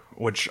horror,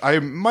 which I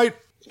might...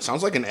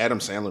 Sounds like an Adam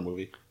Sandler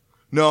movie.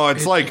 No, it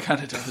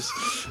kind of does.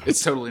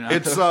 It's totally not.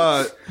 It's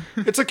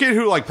it's a kid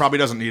who like probably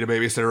doesn't need a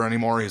babysitter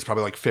anymore. He's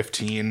probably like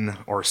 15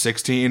 or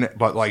 16,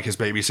 but like his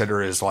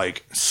babysitter is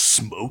like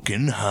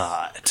smoking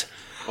hot.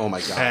 Oh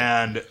my god!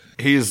 And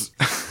he's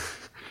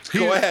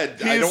go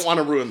ahead. I don't want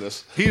to ruin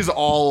this. He's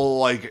all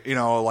like, you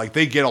know, like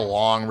they get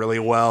along really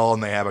well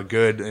and they have a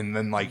good. And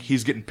then like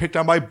he's getting picked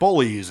on by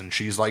bullies and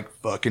she's like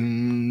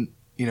fucking,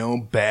 you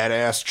know,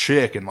 badass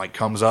chick and like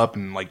comes up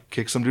and like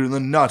kicks some dude in the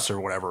nuts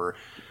or whatever.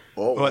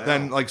 Oh, but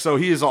then, like, so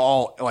he's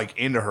all, like,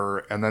 into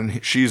her, and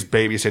then she's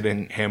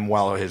babysitting him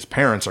while his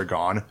parents are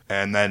gone,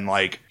 and then,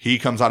 like, he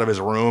comes out of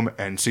his room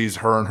and sees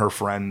her and her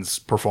friends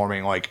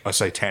performing, like, a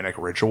satanic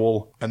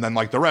ritual, and then,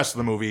 like, the rest of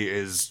the movie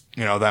is,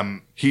 you know,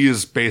 he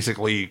is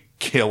basically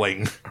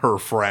killing her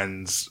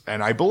friends,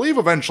 and I believe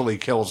eventually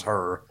kills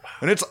her,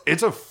 and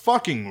it's a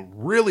fucking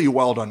really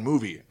well done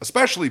movie,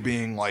 especially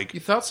being, like... You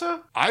thought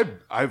so?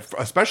 I've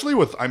especially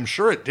with, I'm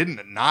sure it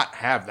didn't not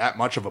have that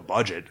much of a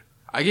budget.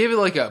 I gave it,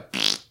 like, a...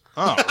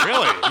 Oh,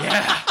 really?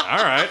 Yeah.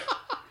 All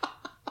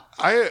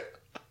right.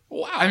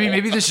 Wow. I mean,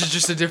 maybe this is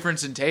just a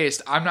difference in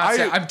taste. I'm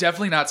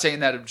definitely not saying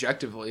that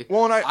objectively.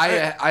 Well, and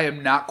I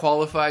am not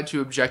qualified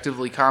to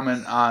objectively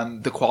comment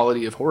on the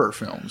quality of horror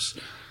films.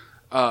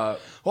 Well,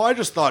 I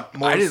just thought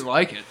more. I didn't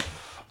like it.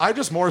 I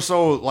just more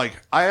so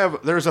like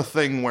there's a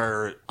thing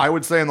where I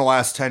would say in the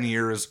last 10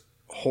 years,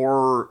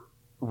 horror,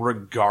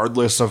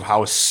 regardless of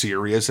how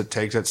serious it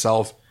takes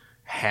itself,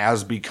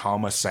 has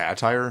become a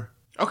satire.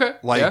 Okay.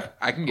 Like, yeah,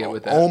 I can get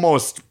with that.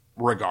 Almost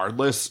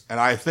regardless. And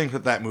I think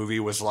that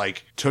movie was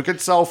like, took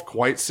itself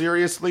quite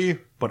seriously,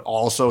 but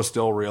also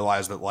still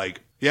realized that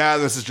like, yeah,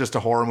 this is just a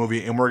horror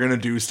movie and we're going to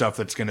do stuff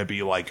that's going to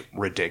be like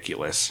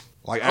ridiculous.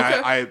 Like,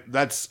 okay.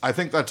 I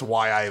think that's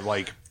why I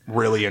like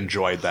really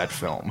enjoyed that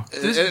film.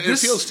 It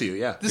appeals to you,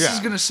 yeah. This is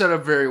going to set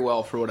up very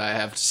well for what I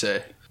have to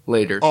say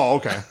later. Oh,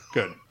 okay.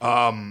 Good.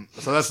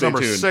 So that's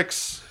number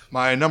 6.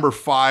 My number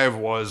 5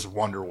 was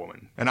Wonder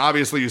Woman. And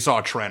obviously you saw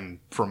a trend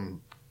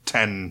from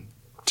 10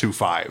 to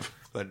 5.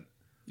 But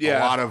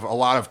yeah, a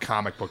lot of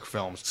comic book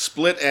films.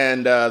 Split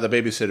and The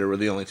Babysitter were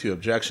the only two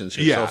objections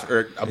here.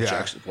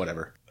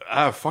 Whatever.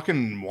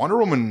 Fucking Wonder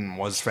Woman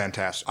was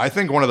fantastic. I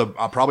think one of the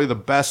probably the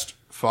best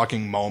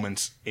fucking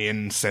moments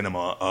in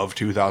cinema of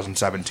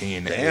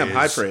 2017. Damn,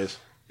 high praise.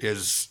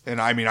 And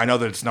I mean, I know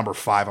that it's number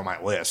 5 on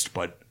my list,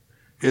 but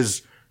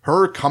is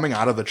her coming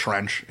out of the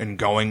trench and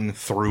going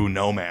through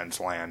no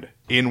man's land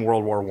in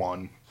World War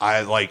I.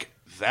 I like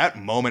that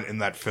moment in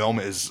that film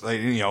is,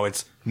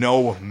 it's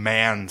no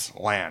man's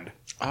land.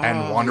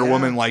 And Wonder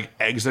Woman,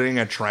 exiting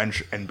a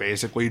trench and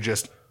basically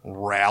just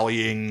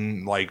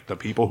rallying, the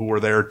people who were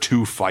there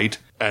to fight.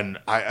 And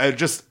I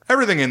just,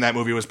 everything in that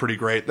movie was pretty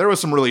great. There was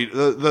some really,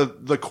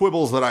 the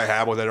quibbles that I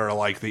have with it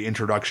are, the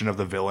introduction of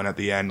the villain at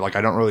the end.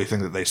 I don't really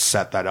think that they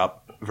set that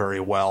up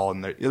very well.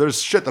 And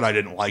there's shit that I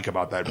didn't like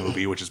about that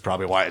movie, which is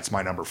probably why it's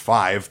my number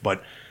 5.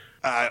 But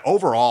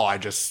overall,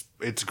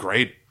 it's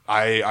great.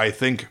 I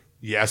think,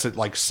 yes, it,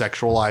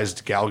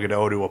 sexualized Gal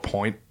Gadot to a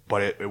point,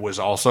 but it was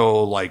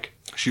also,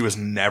 she was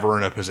never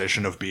in a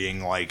position of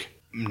being,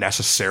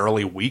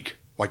 necessarily weak.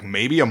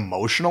 Maybe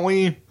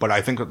emotionally, but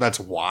I think that's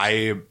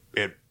why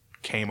it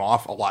came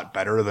off a lot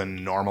better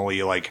than normally.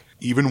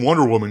 Even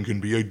Wonder Woman can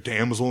be a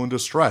damsel in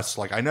distress.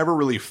 I never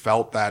really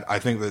felt that. I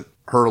think that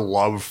her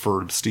love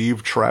for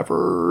Steve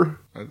Trevor,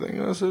 I think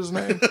that's his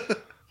name.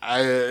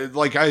 I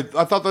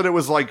thought that it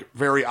was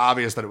very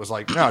obvious that it was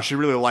no, she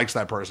really likes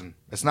that person.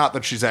 It's not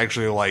that she's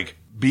actually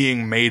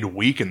being made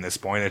weak in this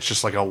point. It's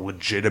just a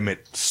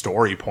legitimate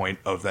story point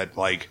of that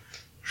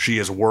she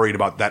is worried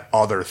about that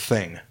other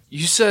thing.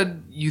 You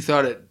said you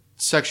thought it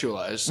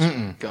sexualized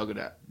Gal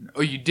Gadot.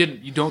 Oh, you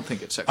didn't. You don't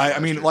think it sexualized? I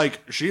mean,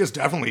 she is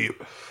definitely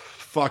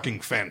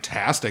fucking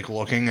fantastic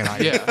looking, and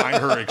I find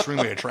her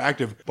extremely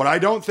attractive. But I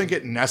don't think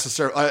it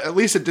necessarily. At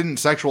least it didn't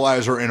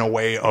sexualize her in a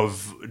way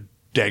of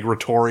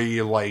degradatory,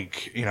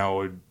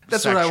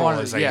 That's what I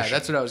wanted. Yeah,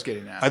 that's what I was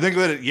getting at. I think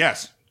that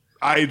yes,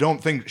 I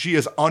don't think she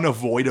is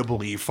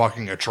unavoidably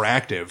fucking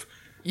attractive.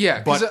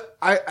 Yeah, because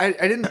I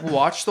didn't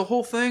watch the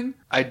whole thing.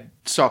 I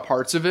saw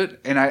parts of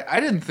it, and I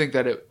didn't think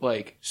that it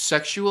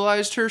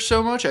sexualized her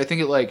so much. I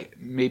think it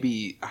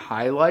maybe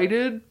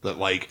highlighted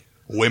that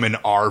women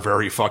are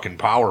very fucking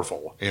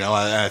powerful.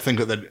 I think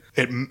that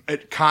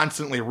it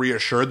constantly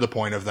reassured the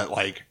point of that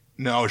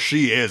no,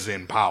 she is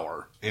in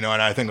power. And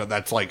I think that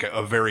that's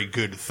a very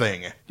good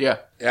thing. Yeah.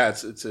 Yeah,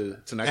 it's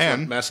an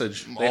excellent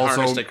message. They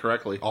harnessed it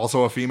correctly.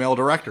 Also a female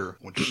director,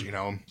 which, you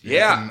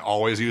can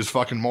always use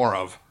fucking more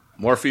of.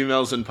 More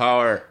females in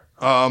power.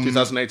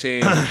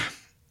 2018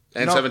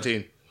 and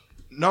 17.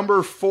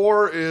 Number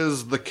 4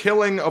 is The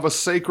Killing of a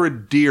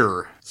Sacred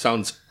Deer.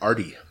 Sounds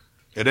arty.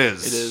 It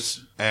is. It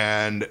is.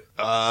 And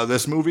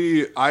this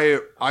movie, I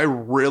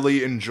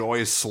really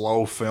enjoy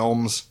slow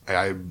films.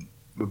 I'm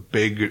a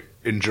big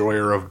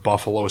enjoyer of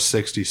Buffalo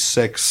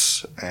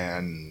 66.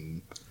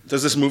 And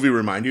does this movie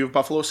remind you of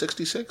Buffalo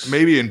 66?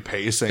 Maybe in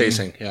pacing.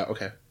 Pacing, yeah,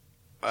 okay.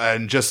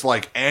 And just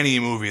any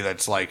movie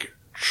that's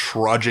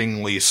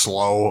trudgingly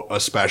slow,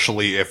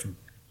 especially if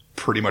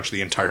pretty much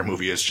the entire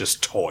movie is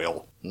just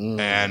toil.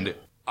 And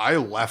I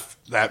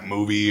left that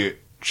movie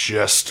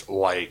just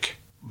I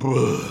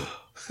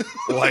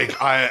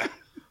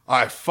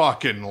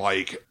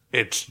fucking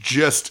it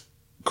just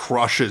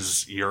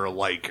crushes your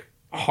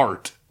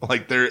heart.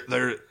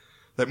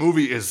 That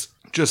movie is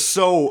just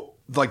so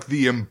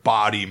the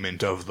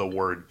embodiment of the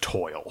word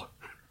toil.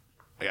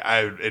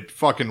 It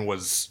fucking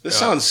was. This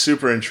sounds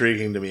super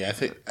intriguing to me. I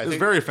think it's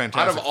very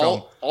fantastic. Out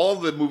of all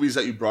the movies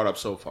that you brought up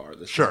so far,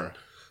 this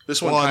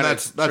one kind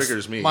of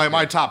triggers me.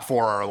 My top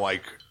 4 are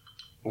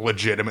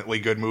legitimately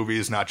good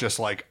movies, not just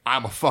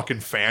I'm a fucking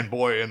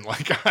fanboy and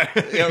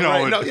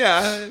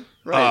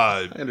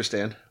right. I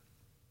understand.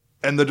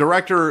 And the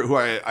director, who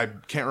I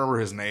can't remember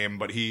his name,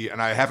 but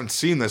I haven't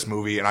seen this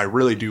movie, and I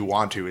really do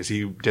want to, is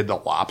he did The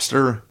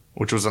Lobster,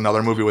 which was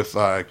another movie with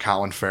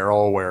Colin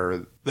Farrell,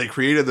 where they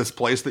created this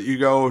place that you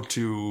go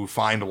to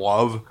find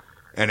love,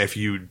 and if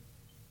you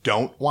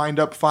don't wind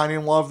up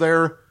finding love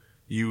there,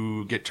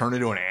 you get turned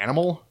into an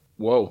animal.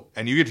 Whoa.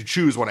 And you get to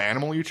choose what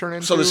animal you turn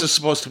into. So this is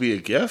supposed to be a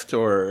gift,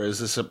 or is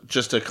this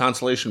just a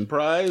consolation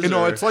prize? It's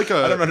I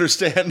don't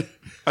understand.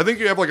 I think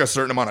you have a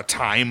certain amount of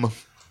time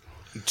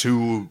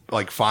to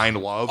find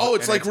love. Oh,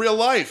 it's real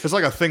life. It's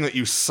a thing that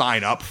you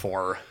sign up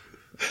for.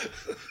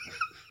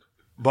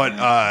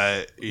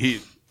 But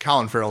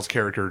Colin Farrell's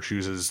character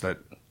chooses that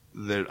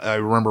I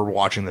remember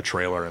watching the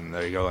trailer, and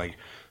they go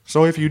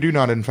so if you do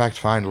not in fact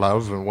find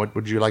love, what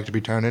would you like to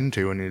be turned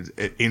into? And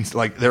it's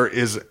there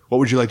is, what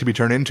would you like to be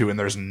turned into? And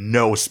there's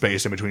no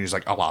space in between. He's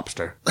a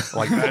lobster. That's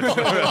I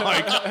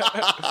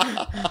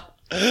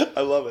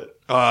love it.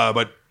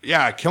 But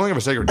yeah, Killing of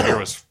a Sacred Deer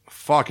was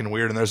fucking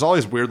weird. And there's all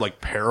these weird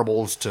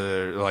parables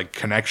to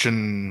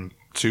connection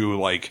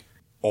to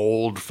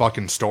old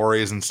fucking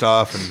stories and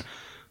stuff. And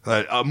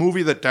a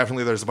movie that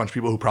definitely there's a bunch of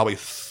people who probably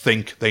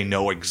think they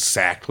know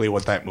exactly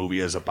what that movie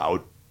is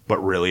about, but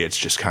really it's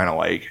just kind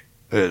of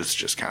it's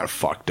just kind of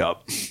fucked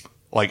up.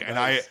 And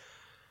I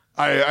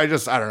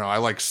don't know. I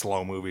like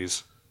slow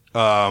movies.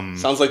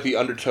 Sounds like the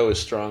undertow is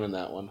strong in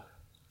that one.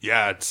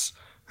 Yeah,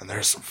 and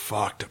there's some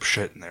fucked up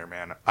shit in there,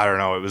 man. I don't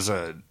know. It was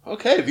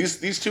okay.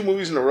 These 2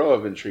 movies in a row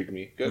have intrigued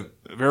me. Good.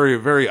 Very,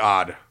 very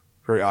odd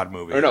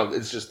movie. Or no,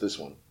 it's just this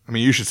one. I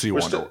mean, you should see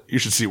You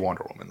should see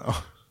Wonder Woman though.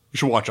 You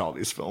should watch all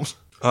these films.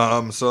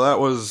 So that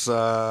was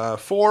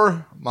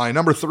 4. My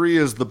number 3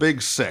 is The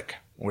Big Sick,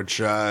 which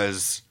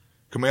is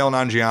Kumail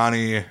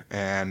Nanjiani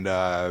and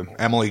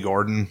Emily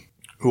Gordon,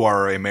 who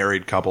are a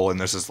married couple, and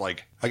this is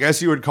I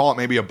guess you would call it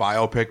maybe a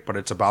biopic, but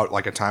it's about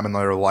like a time in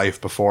their life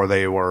before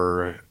they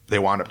wound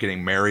up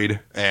getting married.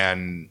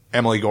 And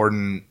Emily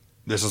Gordon,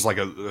 this is like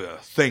a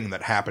thing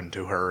that happened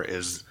to her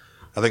is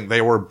I think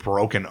they were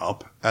broken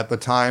up at the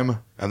time.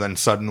 And then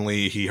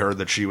suddenly he heard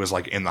that she was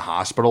like in the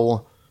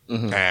hospital.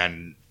 Mm-hmm.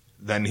 And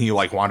then he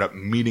like wound up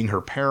meeting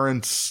her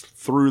parents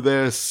through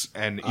this.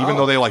 And even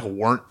though they like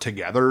weren't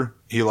together,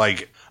 he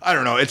like, I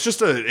don't know. It's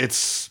just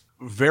it's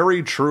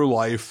very true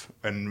life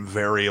and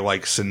very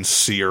like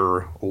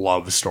sincere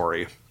love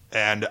story.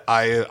 And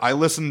I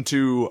listened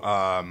to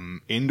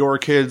Indoor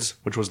Kids,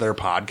 which was their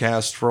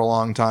podcast for a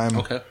long time.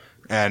 Okay.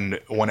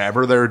 And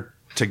whenever they're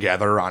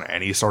together on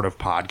any sort of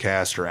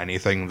podcast or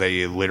anything,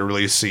 they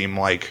literally seem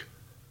like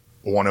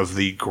one of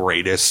the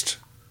greatest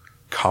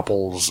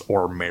couples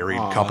or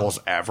married couples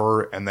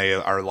ever. And they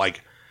are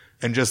like,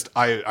 and just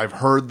I've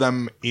heard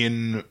them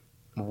in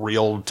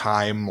real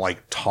time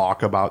like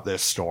talk about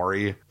this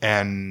story,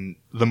 and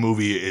the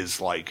movie is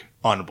like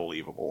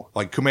unbelievable.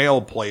 Like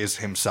Kumail plays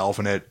himself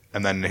in it,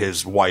 and then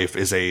his wife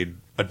is a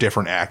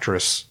different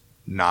actress,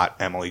 not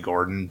Emily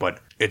Gordon, but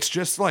it's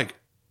just like,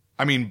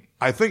 I mean,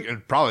 I think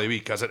it probably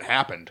because it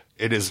happened.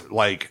 It is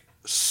like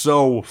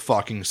so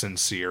fucking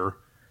sincere.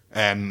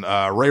 And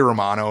Ray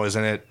Romano is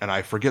in it, and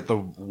I forget the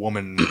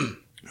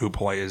woman who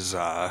plays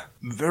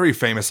very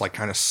famous like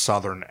kind of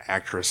Southern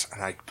actress,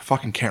 and I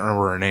fucking can't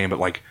remember her name, but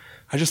like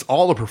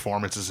all the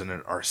performances in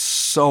it are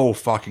so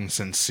fucking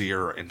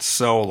sincere and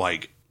so,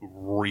 like,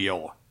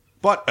 real.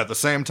 But at the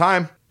same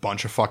time,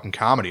 bunch of fucking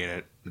comedy in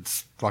it.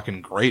 It's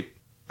fucking great.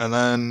 And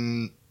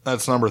then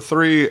that's number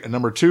 3. And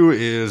number 2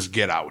 is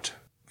Get Out.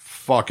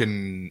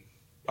 Fucking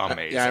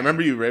amazing. Yeah, I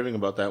remember you raving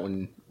about that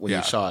when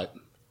you saw it.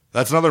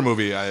 That's another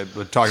movie. I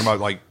was talking about,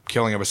 like,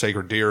 killing of a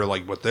sacred deer.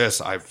 Like, with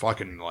this, I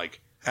fucking, like...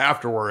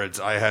 Afterwards,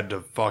 I had to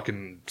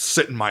fucking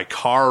sit in my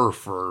car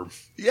for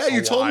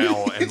you told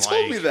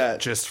me that.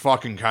 Just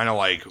fucking kind of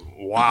like,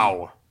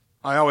 wow.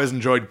 I always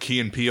enjoyed Key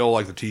and Peele,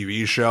 like the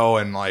TV show,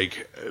 and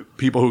like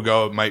people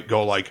who might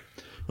go like,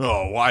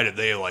 oh, why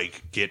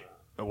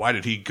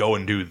did he go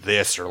and do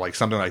this or like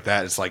something like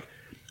that? It's like,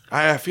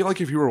 I feel like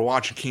if you were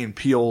watching Key and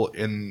Peele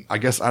in, I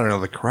guess, I don't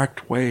know, the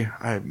correct way,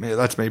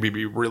 that's maybe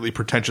be really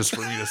pretentious for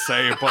me to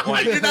say, but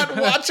like... You're not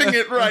watching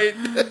it right.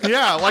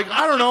 Yeah, like,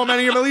 I don't know, man,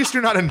 at least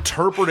you're not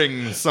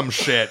interpreting some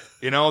shit,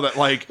 you know, that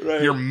like,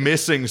 you're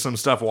missing some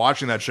stuff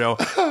watching that show.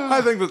 I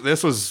think that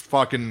this was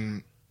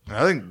fucking...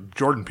 I think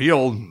Jordan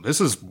Peele,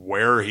 this is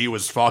where he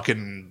was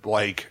fucking,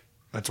 like,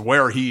 that's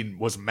where he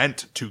was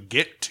meant to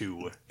get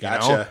to,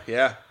 Gotcha, know?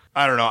 Yeah.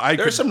 I don't know,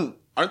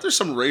 Aren't there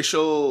some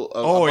racial,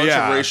 bunch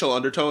of racial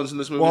undertones in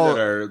this movie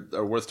that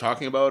are worth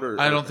talking about? Or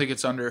I don't think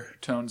it's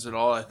undertones at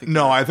all. I think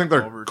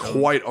they're overtones.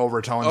 quite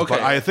overtones. Okay.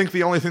 But I think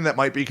the only thing that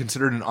might be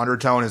considered an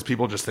undertone is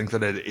people just think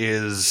that it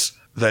is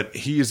that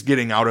he's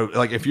getting out of,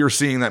 like, if you're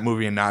seeing that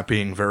movie and not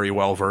being very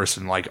well versed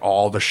in like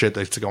all the shit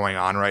that's going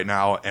on right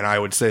now, and I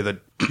would say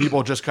that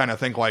people just kind of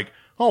think like,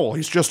 oh, well,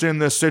 he's just in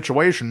this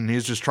situation.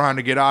 He's just trying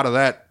to get out of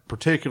that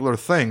particular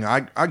thing.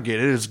 I get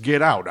it. It's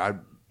Get Out.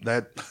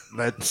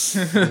 That's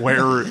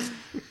where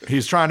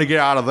he's trying to get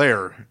out of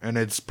there, and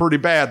it's pretty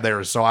bad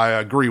there, so I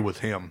agree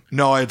with him.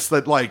 No, it's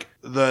that like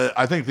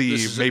I think the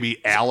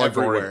maybe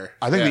allegory. Everywhere.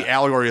 I think the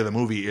allegory of the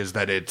movie is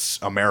that it's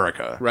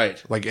America,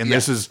 right? Like, and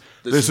this is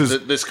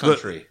this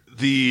country.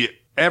 The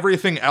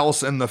everything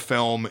else in the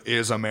film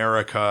is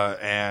America,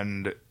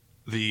 and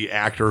the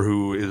actor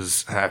who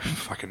is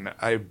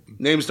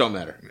names don't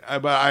matter.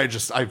 But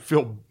I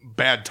feel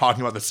bad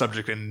talking about the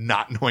subject and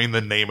not knowing the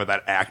name of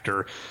that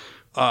actor.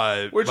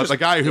 But the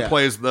guy who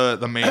plays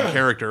the main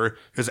character,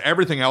 because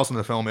everything else in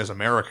the film is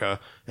America,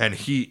 and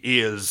he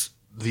is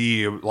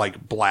the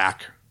like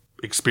black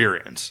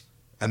experience,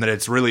 and that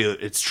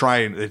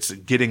it's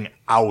getting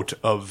out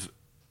of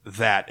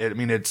that. I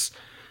mean, it's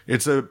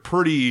a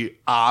pretty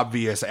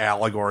obvious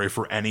allegory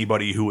for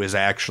anybody who is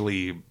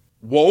actually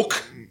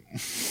woke.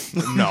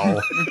 No,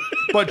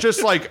 but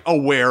just like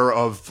aware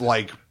of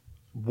like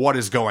what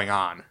is going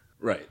on,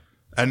 right?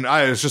 And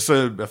it's just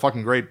a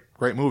fucking great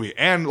movie.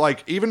 And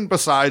like, even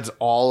besides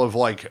all of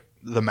like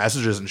the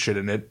messages and shit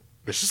in it,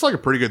 it's just like a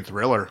pretty good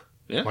thriller.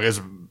 Yeah. Like,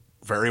 it's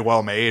very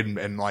well made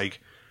and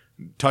like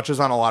touches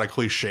on a lot of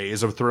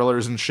cliches of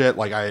thrillers and shit.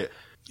 Like,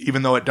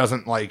 even though it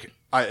doesn't like,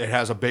 it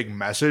has a big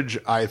message,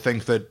 I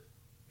think that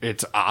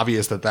it's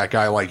obvious that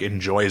guy like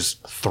enjoys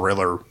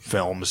thriller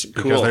films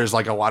because there's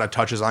like a lot of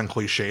touches on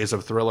cliches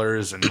of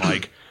thrillers and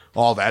like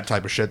all that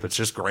type of shit that's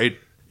just great.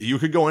 You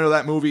could go into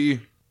that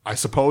movie, I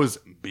suppose,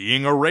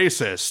 being a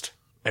racist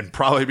and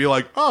probably be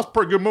like, oh, it's a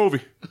pretty good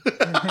movie.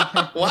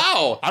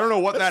 Wow. I don't know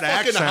what that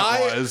accent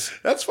was.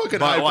 That's fucking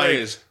high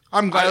praise.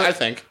 I'm glad. I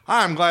think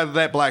I'm glad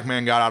that black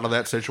man got out of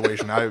that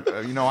situation. I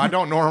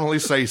don't normally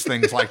say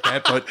things like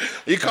that, but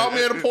you caught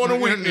me at a point of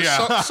weakness.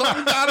 Yeah.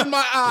 Something got in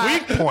my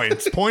eye. Weak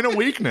points, point of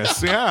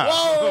weakness. Yeah.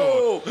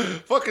 Whoa!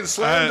 Fucking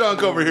slam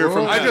dunk over here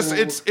from.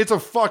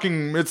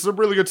 It's a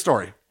really good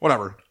story.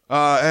 Whatever.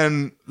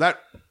 And that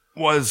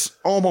was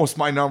almost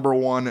my number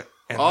one.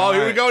 And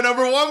here we go,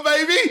 number 1,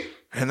 baby.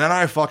 And then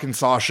I fucking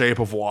saw Shape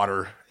of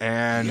Water.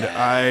 And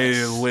I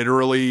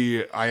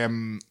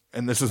am,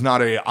 and this is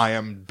not I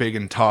am big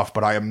and tough,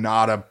 but I am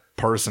not a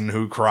person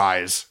who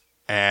cries.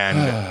 And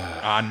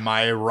on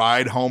my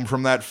ride home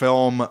from that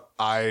film,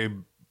 I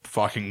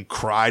fucking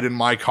cried in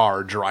my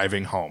car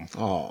driving home.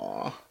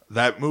 Aww.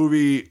 That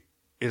movie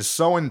is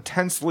so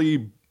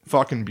intensely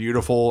fucking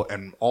beautiful,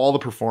 and all the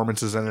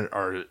performances in it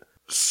are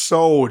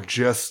so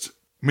just,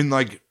 I mean,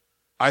 like,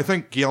 I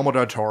think Guillermo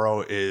del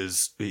Toro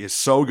is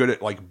so good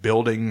at, like,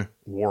 building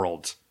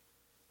worlds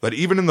that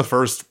even in the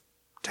first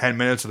 10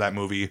 minutes of that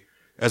movie,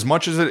 as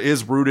much as it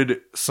is rooted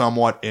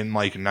somewhat in,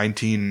 like, late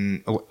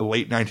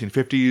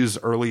 1950s,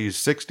 early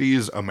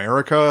 60s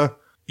America,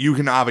 you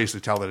can obviously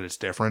tell that it's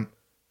different,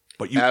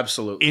 but you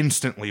absolutely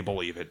instantly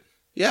believe it.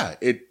 Yeah.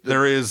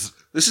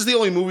 This is the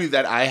only movie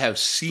that I have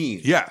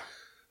seen. Yeah.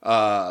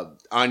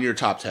 On your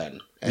top 10.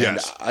 And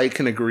yes. I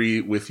can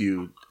agree with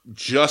you.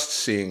 Just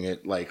seeing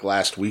it like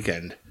last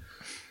weekend,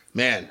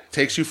 man,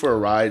 takes you for a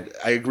ride.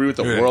 I agree with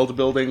the world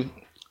building.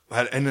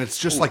 And it's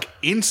just like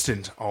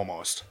instant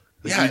almost.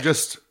 Yeah.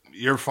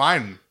 You're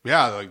fine.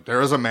 Yeah. Like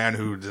there is a man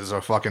who is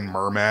a fucking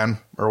merman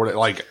or what,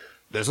 like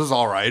this is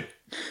all right.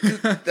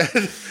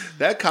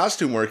 that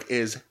costume work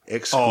is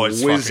exquisite. Oh,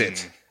 it's fucking,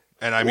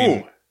 and I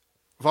mean,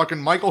 fucking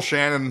Michael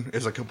Shannon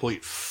is a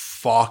complete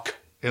fuck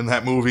in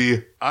that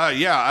movie.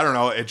 Yeah, I don't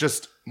know. It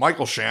just,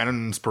 Michael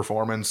Shannon's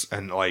performance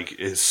and like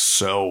is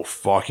so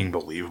fucking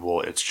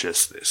believable. It's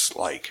just this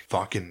like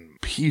fucking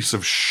piece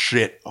of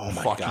shit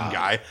fucking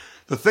guy.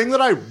 The thing that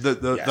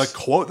the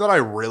quote that I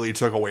really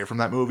took away from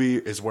that movie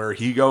is where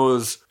he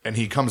goes and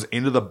he comes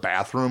into the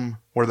bathroom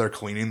where they're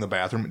cleaning the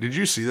bathroom. Did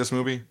you see this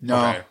movie? No.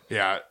 Okay.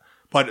 Yeah.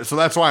 But so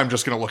that's why I'm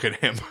just going to look at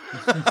him,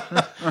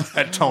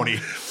 at Tony.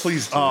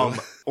 Please do.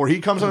 Or he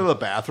comes into the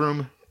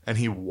bathroom and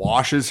he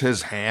washes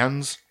his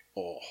hands.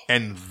 Oh.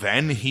 And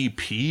then he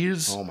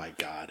pees. Oh my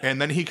God. And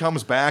then he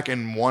comes back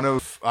and one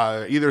of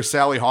either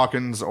Sally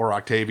Hawkins or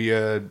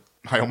Octavia,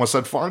 I almost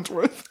said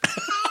Farnsworth.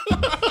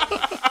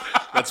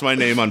 That's my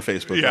name on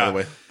Facebook, by the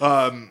way.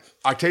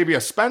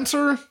 Octavia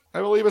Spencer, I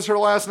believe is her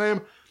last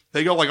name.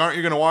 They go like, aren't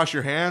you going to wash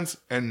your hands?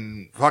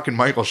 And fucking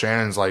Michael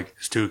Shannon's like,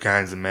 there's two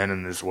kinds of men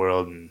in this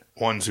world. And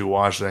ones who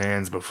wash their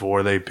hands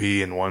before they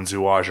pee and ones who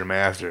wash them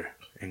after.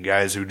 And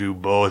guys who do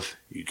both,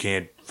 you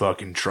can't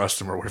fucking trust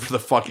them or whatever the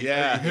fuck.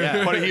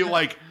 Yeah. But he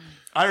like,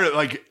 I don't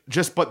like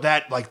just, but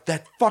that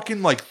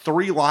fucking like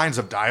 3 lines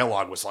of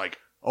dialogue was like,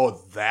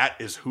 oh, that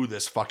is who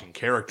this fucking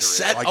character is.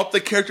 Set like, up the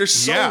character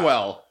so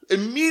well.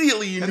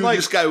 Immediately you knew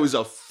this guy was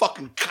a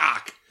fucking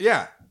cock.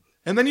 Yeah.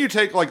 And then you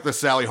take like the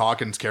Sally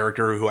Hawkins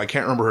character, who I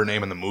can't remember her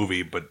name in the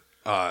movie, but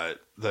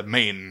the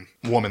main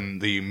woman,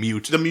 the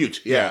mute. The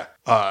mute, yeah.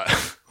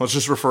 Let's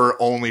just refer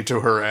only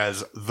to her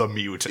as the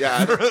mute.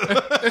 Yeah.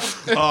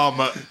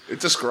 It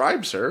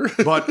describes her.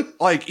 But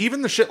like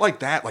even the shit like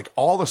that, like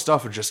all the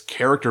stuff of just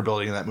character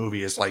building in that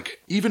movie is like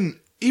even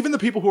the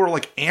people who are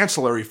like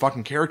ancillary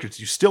fucking characters,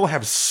 you still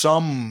have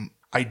some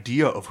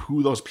idea of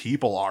who those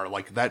people are.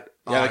 Like that.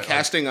 Yeah, the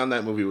casting on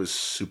that movie was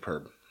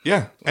superb.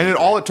 Yeah. And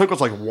all it took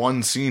was like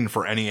one scene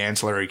for any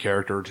ancillary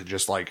character to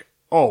just like,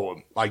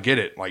 oh, I get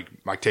it. Like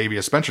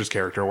Octavia Spencer's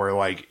character where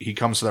like he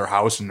comes to their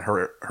house and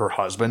her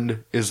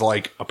husband is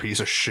like a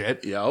piece of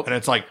shit. Yep. And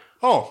it's like,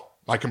 oh,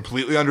 I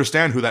completely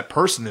understand who that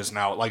person is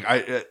now. Like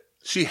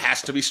she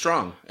has to be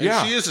strong.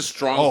 And she is a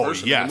strong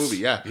person in the movie.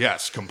 Yeah.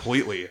 Yes,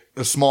 completely.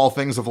 The small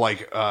things of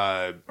like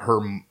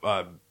her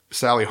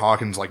Sally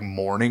Hawkins like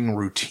morning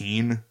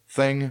routine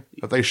thing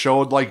that they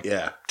showed like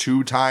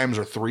 2 times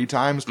or 3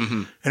 times.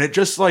 Mm-hmm. And it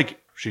just like,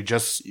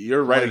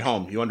 you're right at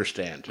home. You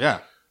understand. Yeah.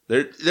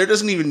 There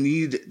doesn't even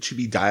need to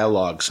be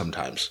dialogue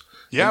sometimes.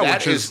 Yeah,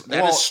 that is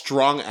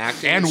strong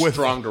acting and with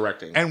strong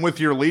directing. And with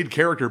your lead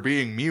character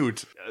being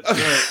mute.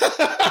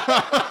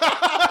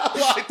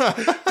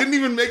 I didn't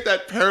even make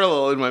that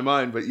parallel in my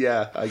mind, but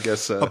yeah, I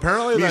guess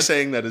apparently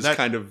saying that is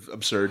kind of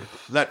absurd.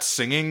 That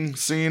singing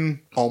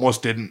scene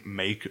almost didn't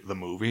make the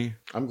movie.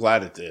 I'm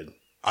glad it did.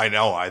 I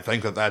know. I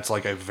think that's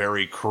like a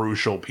very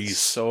crucial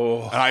piece.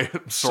 And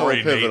I'm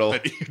sorry, pivotal.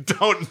 Nate, that you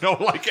don't know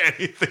like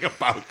anything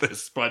about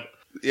this, but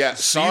yeah,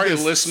 sorry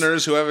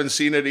listeners who haven't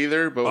seen it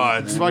either,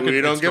 but we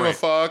don't give a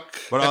fuck.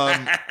 But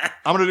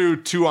I'm gonna do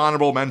 2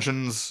 honorable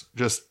mentions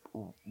just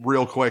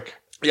real quick.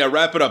 Yeah,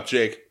 wrap it up,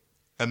 Jake.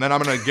 And then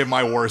I'm gonna give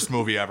my worst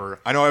movie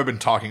ever. I know I've been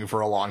talking for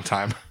a long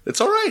time.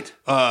 It's all right.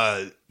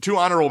 2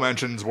 honorable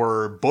mentions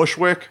were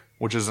Bushwick,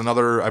 which is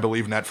another, I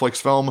believe, Netflix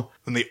film.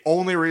 And the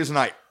only reason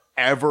I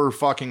ever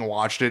fucking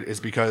watched it is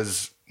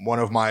because one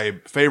of my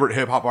favorite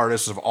hip hop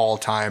artists of all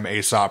time,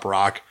 A$AP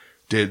Rock,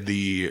 did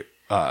the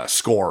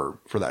score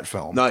for that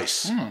film.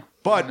 Nice.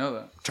 But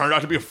turned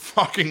out to be a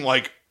fucking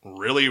like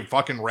really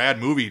fucking rad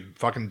movie.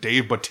 Fucking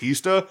Dave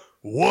Bautista.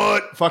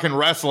 What? Fucking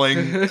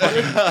wrestling.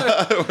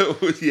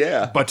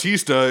 Yeah.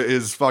 Batista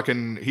is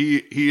fucking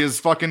he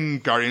is fucking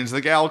Guardians of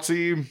the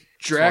Galaxy.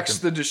 Drax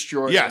the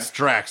Destroyer. Yes,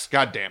 Drax.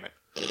 God damn it.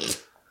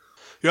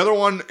 The other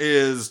one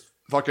is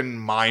fucking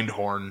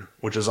Mindhorn,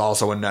 which is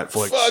also a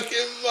Netflix.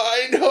 Fucking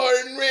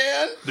Mindhorn,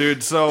 man.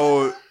 Dude,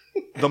 so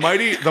The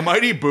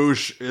Mighty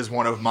Boosh is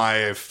one of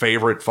my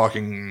favorite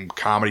fucking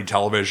comedy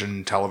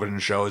television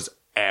shows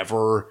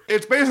ever.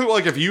 It's basically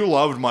like if you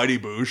loved Mighty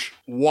Boosh,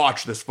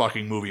 watch this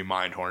fucking movie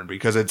Mindhorn,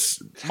 because it's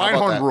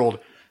Mindhorn ruled.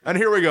 And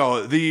here we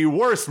go. The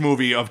worst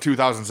movie of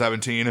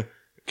 2017.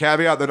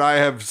 Caveat that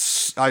I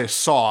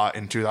saw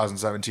in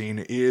 2017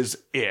 is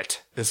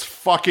It. It's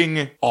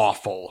fucking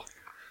awful.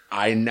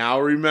 I now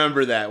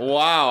remember that.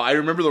 Wow, I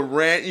remember the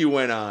rant you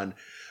went on.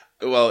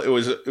 Well, it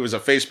was a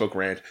Facebook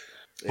rant.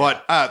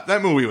 But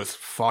that movie was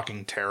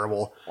fucking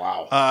terrible.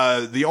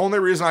 Wow. The only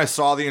reason I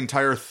saw the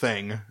entire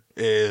thing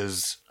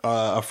is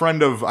a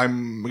friend of,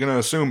 I'm going to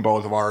assume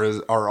all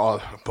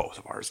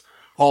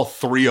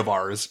three of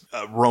ours,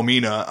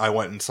 Romina, I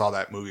went and saw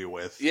that movie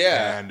with.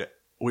 Yeah. And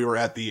we were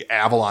at the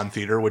Avalon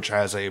Theater, which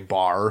has a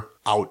bar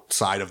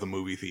outside of the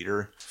movie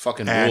theater.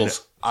 Fucking and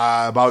rules.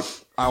 I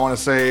want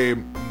to say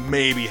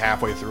maybe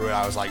halfway through it,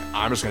 I was like,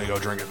 I'm just going to go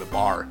drink at the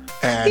bar.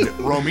 And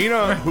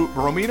Romina, who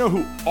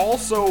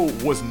also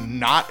was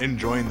not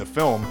enjoying the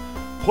film,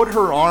 put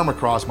her arm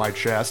across my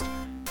chest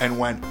and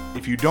went,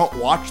 if you don't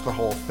watch the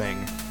whole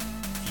thing,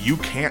 you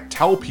can't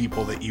tell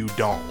people that you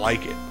don't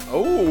like it.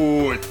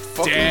 Oh, it's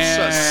fucking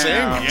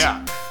succinct.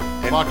 Yeah.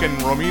 And fucking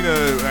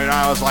Romina, and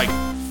I was like,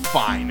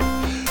 fine.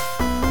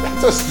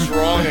 That's a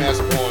strong ass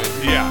point.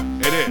 Yeah,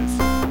 it is.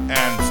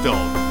 And still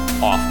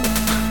awful.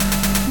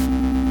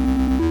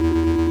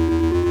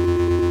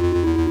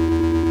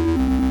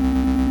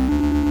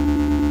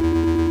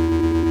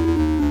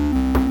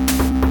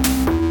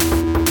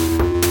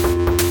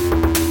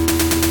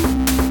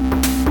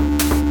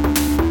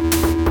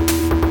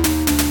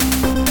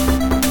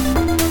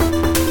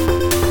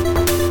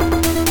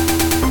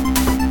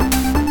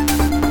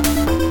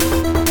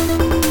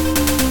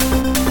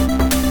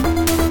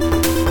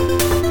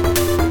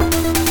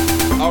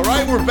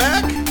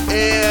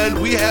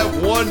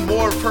 One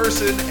more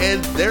person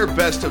and their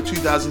best of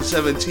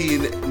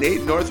 2017.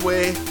 Nate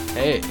Northway.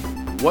 Hey.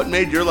 What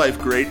made your life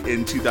great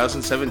in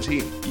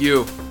 2017?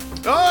 You.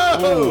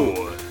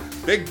 Oh!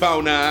 Big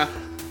boner.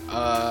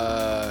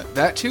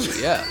 That too,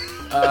 yeah.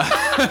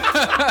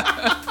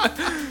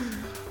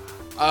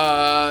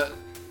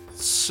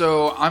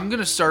 So I'm going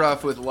to start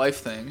off with life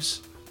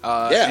things.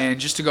 And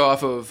just to go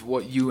off of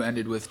what you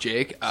ended with,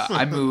 Jake,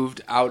 I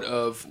moved out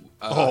of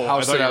a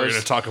house I thought that you were going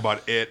to talk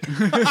about It.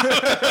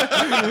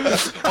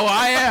 Oh,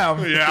 I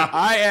am. Yeah.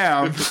 I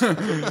am.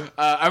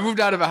 I moved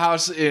out of a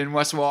house in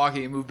West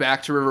Milwaukee and moved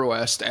back to River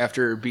West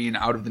after being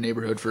out of the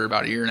neighborhood for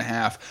about a year and a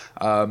half.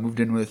 Moved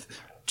in with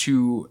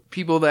two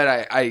people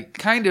that I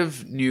kind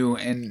of knew,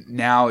 and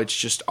now it's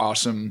just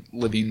awesome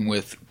living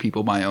with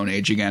people my own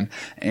age again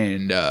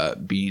and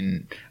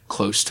being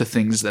close to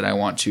things that I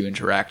want to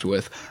interact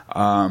with.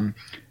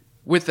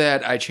 With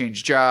that, I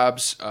changed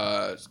jobs,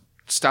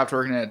 stopped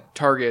working at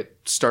Target,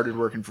 started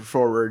working for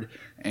Forward,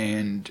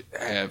 and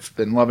have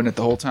been loving it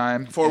the whole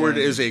time. Forward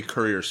is a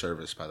courier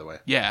service, by the way.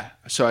 Yeah,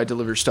 so I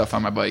deliver stuff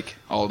on my bike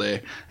all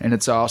day, and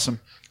it's awesome.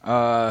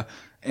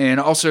 And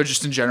also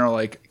just in general,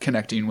 like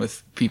connecting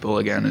with people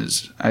again it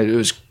was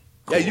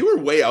cool. Yeah, you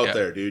were way out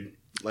there, dude.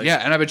 Like, yeah,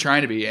 and I've been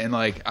trying to be, and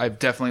like I've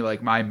definitely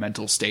like my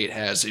mental state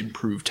has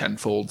improved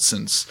tenfold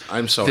since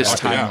this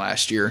time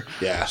last year.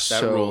 Yeah,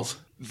 that rules.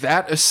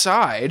 That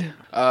aside,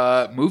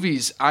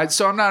 movies.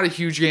 So I'm not a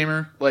huge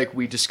gamer, like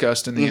we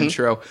discussed in the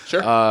intro.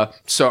 Sure.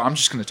 So I'm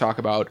just going to talk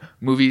about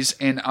movies,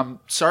 and I'm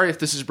sorry if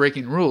this is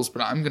breaking rules,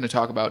 but I'm going to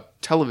talk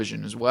about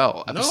television as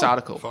well,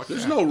 episodical.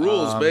 There's no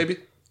rules, baby.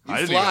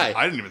 I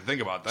didn't even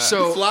think about that.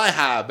 So you fly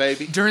high,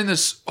 baby. During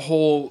this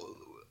whole,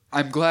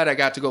 I'm glad I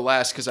got to go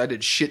last because I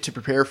did shit to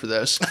prepare for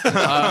this.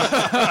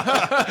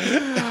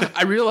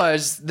 I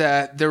realized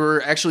that there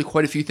were actually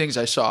quite a few things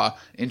I saw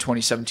in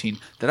 2017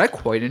 that I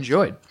quite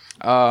enjoyed.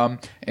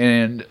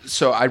 And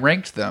so I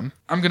ranked them.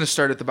 I'm going to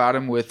start at the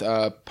bottom with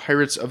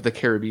Pirates of the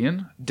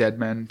Caribbean, Dead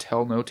Men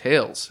Tell No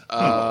Tales.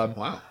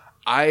 Wow.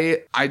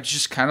 I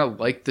just kind of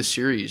like the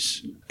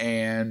series,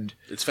 and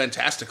it's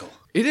fantastical.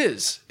 It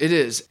is.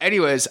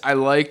 Anyways, I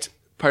liked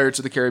Pirates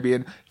of the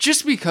Caribbean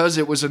just because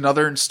it was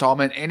another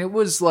installment, and it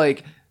was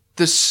like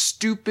the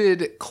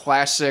stupid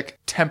classic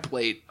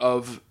template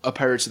of a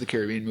Pirates of the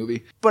Caribbean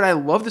movie. But I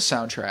love the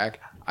soundtrack.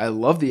 I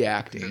love the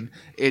acting.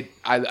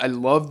 I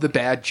love the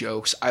bad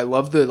jokes. I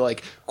love the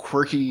like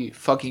quirky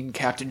fucking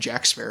Captain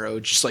Jack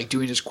Sparrow just like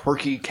doing his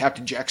quirky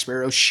Captain Jack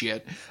Sparrow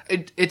shit.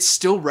 It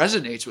still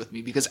resonates with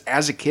me because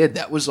as a kid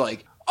that was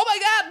like, oh my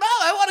god, Mom,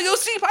 I want to go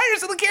see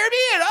Pirates of the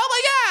Caribbean. Oh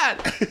my god.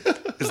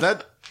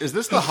 Is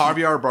this the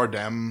Javier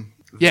Bardem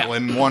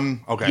villain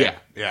one? Okay.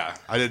 Yeah.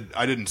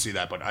 I didn't see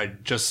that, but I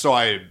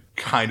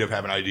kind of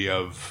have an idea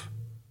of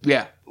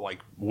like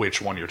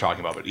which one you're talking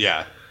about, but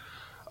yeah.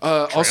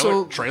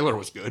 Trailer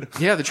was good.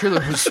 Yeah, the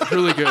trailer was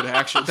really good,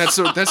 actually. That's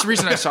the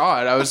reason I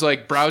saw it. I was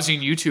like browsing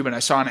YouTube and I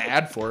saw an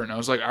ad for it, and I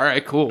was like, all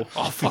right, cool.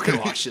 I'll fucking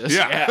watch this.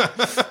 Yeah.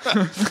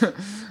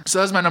 So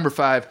that was my number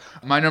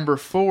 5. My number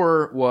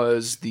 4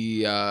 was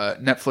the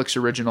Netflix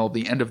original,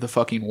 The End of the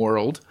Fucking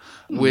World,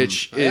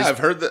 which is I've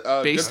heard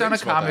that, based on a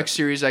comic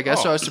series, I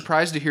guess. So I was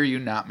surprised to hear you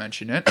not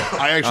mention it.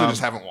 I actually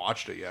just haven't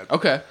watched it yet.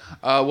 Okay.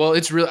 Well,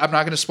 it's really. I'm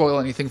not going to spoil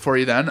anything for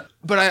you then.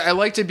 But I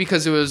liked it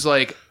because it was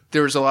like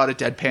there was a lot of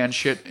deadpan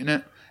shit in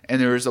it, and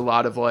there was a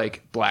lot of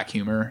like black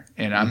humor,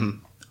 and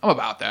I'm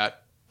about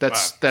that.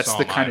 That's so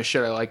the kind of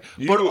shit I like.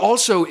 But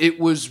also, it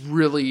was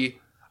really.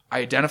 I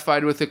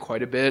identified with it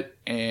quite a bit,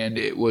 and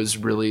it was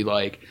really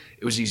like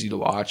it was easy to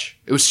watch.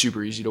 It was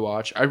super easy to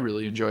watch. I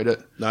really enjoyed it.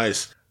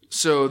 Nice.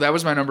 So that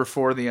was my number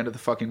 4, The End of the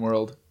Fucking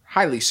World.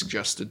 Highly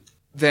suggested.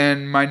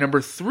 Then my number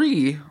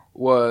 3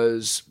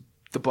 was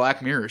the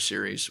Black Mirror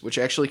series, which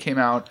actually came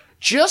out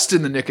just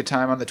in the nick of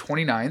time on the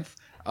 29th.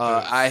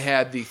 I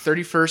had the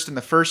 31st and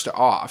the 1st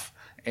off,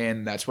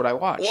 and that's what I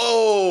watched.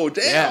 Whoa,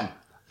 damn.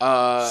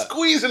 Yeah.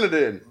 Squeezing it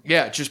in.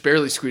 Yeah, just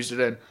barely squeezed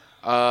it in.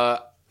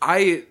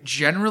 I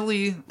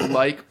generally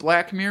like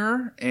Black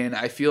Mirror, and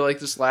I feel like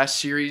this last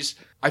series,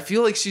 I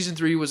feel like season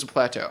 3 was a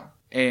plateau,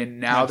 and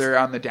now they're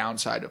on the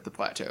downside of the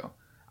plateau.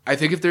 I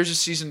think if there's a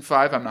season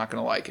 5, I'm not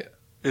going to like it.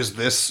 Is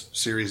this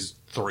series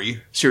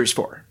 3? Series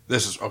 4.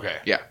 This is okay.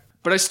 Yeah.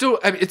 But it's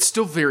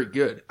still very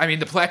good. I mean,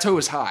 the plateau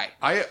is high.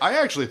 I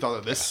actually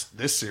thought that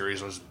this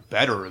series was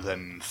better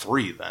than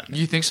 3 then.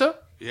 You think so?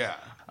 Yeah.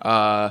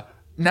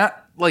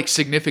 Not like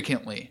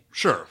significantly.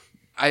 Sure.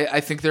 I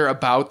think they're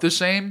about the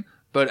same,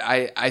 but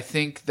I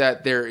think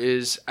that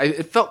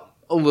it felt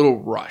a little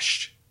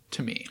rushed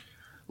to me.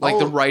 Like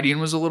the writing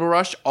was a little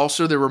rushed.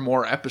 Also, there were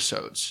more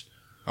episodes.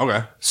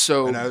 Okay.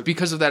 So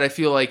because of that, I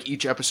feel like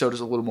each episode is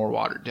a little more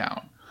watered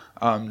down.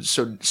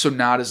 So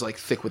not as like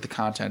thick with the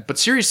content. But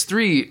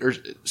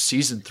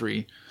season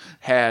 3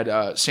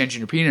 had San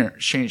Junipero.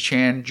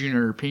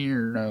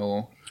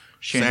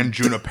 San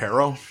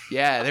Junipero?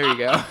 Yeah, there you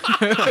go.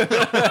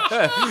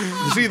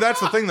 See, that's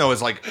the thing though,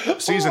 is like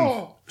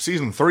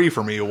season 3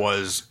 for me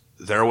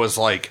there was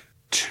like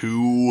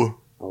 2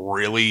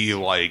 really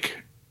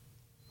like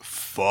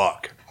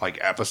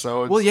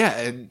episodes. Well, yeah.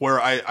 And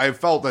where I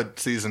felt that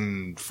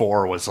season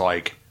 4 was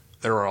like,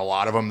 there were a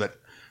lot of them that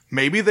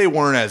maybe they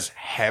weren't as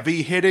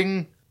heavy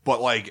hitting,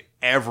 but like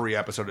every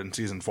episode in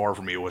season 4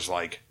 for me was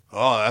like,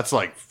 oh, that's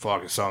like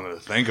fucking something to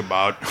think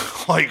about.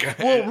 Like,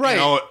 well, right. You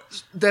know,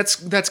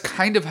 that's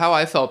kind of how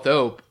I felt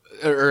though,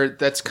 or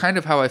that's kind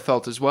of how I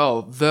felt as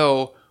well.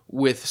 Though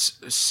with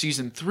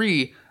season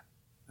 3,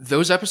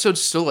 those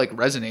episodes still like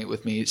resonate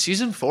with me.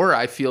 Season 4,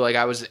 I feel like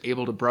I was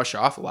able to brush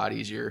off a lot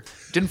easier. It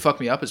didn't fuck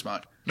me up as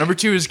much. Number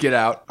 2 is Get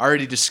Out.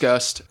 Already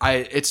discussed.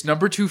 It's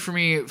number 2 for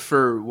me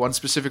for one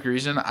specific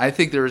reason. I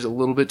think there was a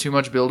little bit too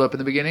much build up in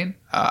the beginning.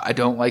 I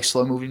don't like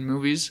slow moving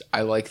movies.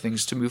 I like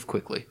things to move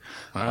quickly.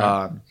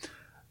 Right.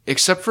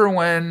 Except for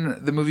when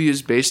the movie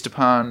is based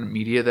upon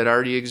media that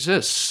already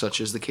exists,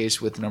 such as the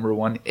case with number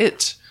 1,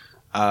 It.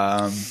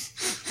 Wow!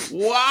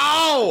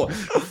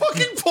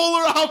 Fucking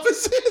polar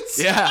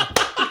opposites! Yeah.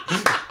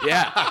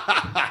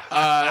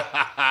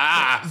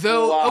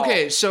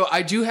 Okay, so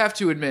I do have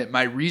to admit,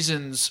 my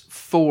reasons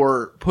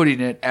for putting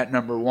it at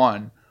number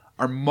 1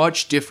 are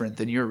much different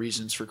than your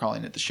reasons for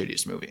calling it the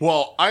shittiest movie.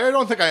 Well, I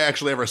don't think I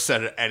actually ever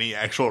said any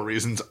actual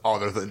reasons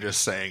other than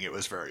just saying it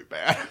was very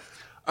bad.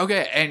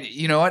 Okay, and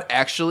you know what?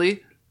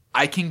 Actually,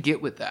 I can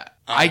get with that.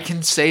 I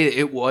can say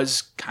it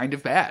was kind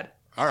of bad.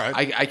 All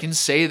right. I can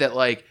say that,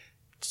 like,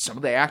 some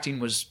of the acting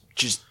was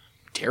just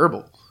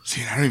terrible.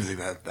 See, I don't even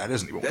think that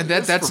isn't even.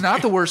 That's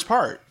not the worst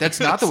part. That's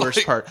not the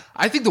worst part.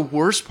 I think the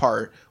worst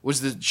part was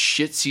the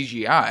shit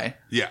CGI.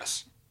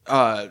 Yes.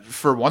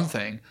 For one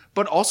thing,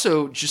 but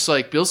also just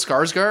like Bill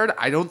Skarsgård,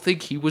 I don't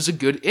think he was a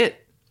good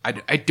It.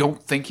 I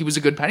don't think he was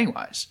a good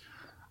Pennywise.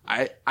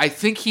 I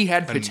think he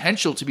had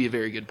potential to be a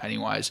very good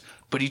Pennywise,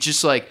 but he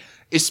just like,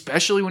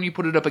 especially when you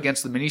put it up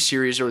against the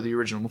miniseries or the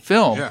original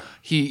film,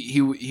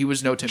 he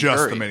was no Tim Curry.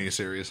 Just the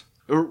miniseries.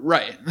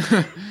 Right.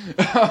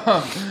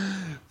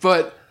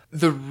 But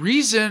the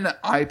reason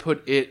I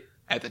put It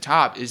at the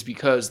top is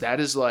because that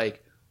is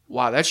like,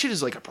 wow, that shit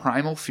is like a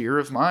primal fear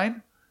of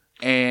mine.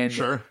 And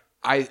sure.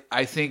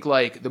 I think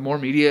like the more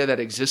media that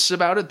exists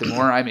about it, the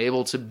more I'm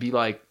able to be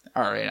like,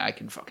 all right, I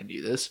can fucking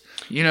do this,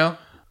 you know?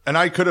 And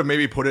I could have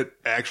maybe put it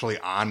actually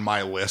on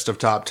my list of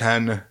top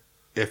 10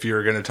 if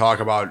you're going to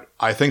talk about,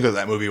 I think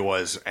that movie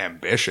was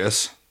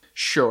ambitious.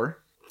 Sure.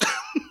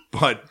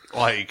 But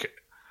like,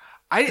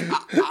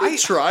 I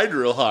tried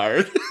real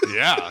hard.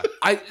 Yeah.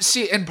 I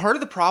see. And part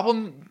of the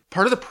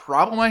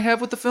problem I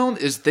have with the film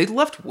is they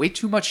left way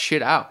too much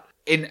shit out.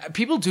 And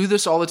people do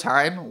this all the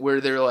time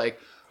where they're like,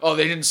 oh,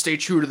 they didn't stay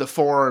true to the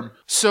form.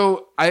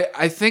 So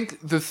I think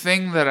the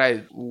thing that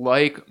I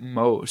like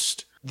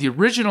most, the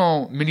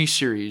original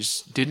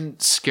miniseries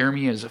didn't scare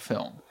me as a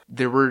film.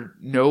 There were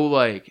no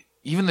like,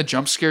 even the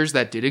jump scares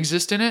that did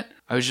exist in it,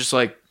 I was just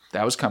like,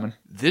 that was coming.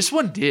 This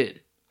one did.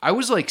 I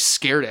was like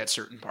scared at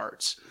certain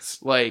parts.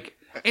 Like,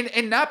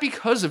 and not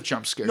because of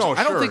jump scares. No,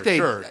 I don't think they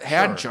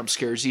had jump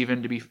scares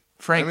even, to be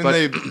frank.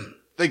 I mean,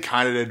 they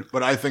kind of did,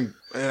 but I think,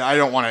 and I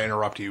don't want to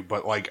interrupt you,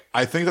 but like,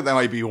 I think that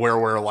might be where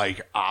we're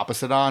like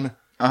opposite on.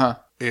 Uh-huh.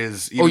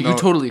 is... you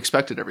totally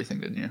expected everything,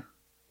 didn't you?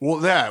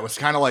 Well, yeah, it was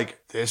kind of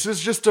like, this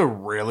is just a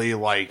really,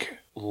 like,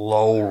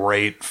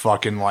 low-rate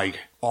fucking, like,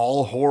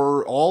 all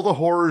the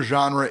horror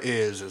genre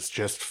is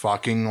just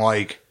fucking,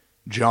 like,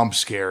 jump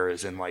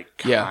scares and, like,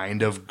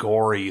 kind of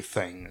gory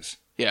things.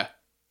 Yeah.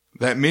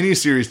 That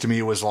miniseries to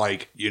me was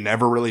like, you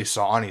never really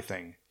saw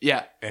anything.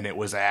 Yeah. And it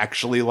was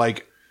actually,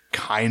 like,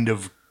 kind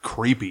of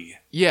creepy.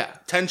 Yeah.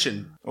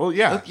 Tension. Well,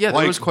 yeah. Yeah,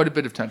 there was quite a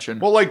bit of tension.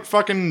 Well, like,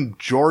 fucking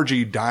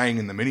Georgie dying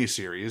in the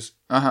miniseries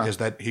is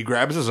that he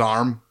grabs his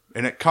arm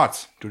and it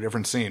cuts to a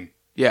different scene.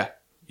 Yeah.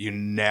 You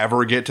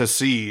never get to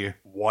see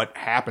what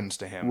happens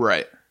to him.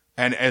 Right.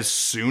 And as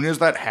soon as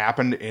that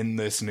happened in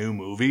this new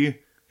movie,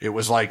 it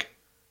was like,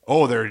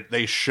 oh,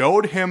 they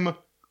showed him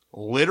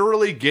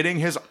literally getting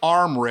his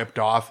arm ripped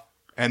off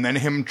and then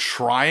him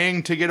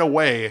trying to get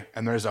away,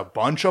 and there's a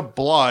bunch of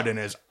blood and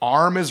his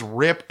arm is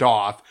ripped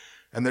off,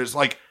 and there's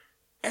like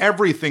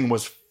everything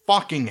was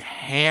fucking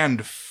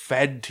hand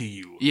fed to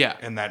you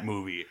in that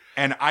movie.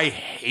 And I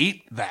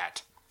hate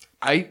that.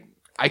 I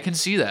can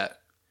see that.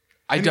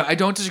 I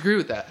don't disagree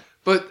with that.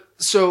 But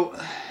so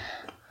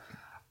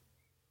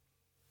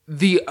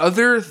the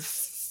other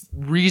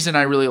reason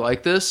I really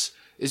like this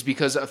is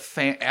because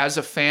as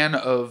a fan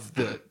of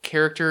the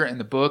character and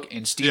the book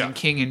and Stephen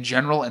King in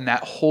general and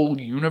that whole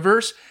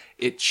universe,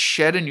 it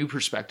shed a new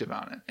perspective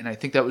on it. And I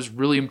think that was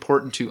really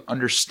important to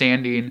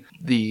understanding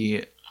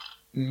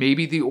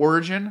maybe the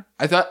origin.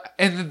 I thought,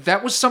 and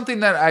that was something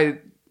that I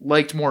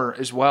liked more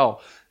as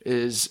well,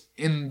 is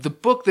in the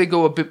book they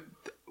go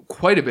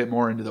quite a bit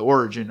more into the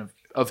origin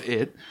of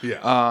it.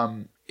 Yeah.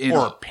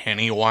 Or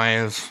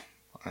Pennywise.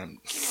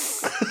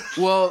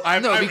 Well,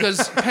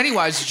 because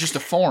Pennywise is just a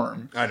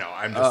form. I know.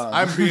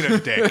 I'm being a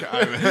dick.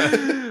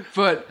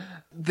 But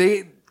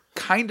they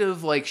kind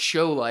of like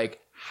show like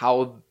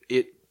how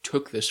it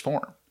took this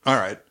form. All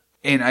right.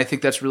 And I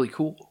think that's really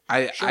cool.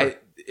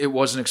 It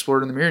wasn't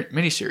explored in the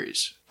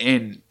miniseries,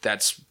 and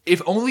that's,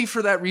 if only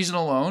for that reason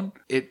alone,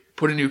 it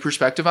put a new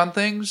perspective on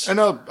things. And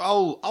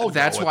I'll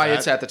that's why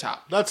it's at the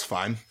top. That's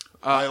fine.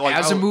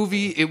 As a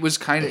movie, it was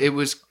kind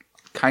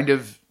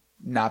of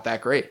not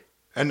that great.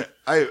 And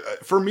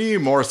for me,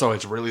 more so,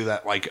 it's really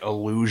that like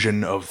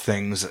illusion of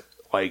things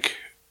like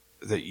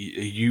that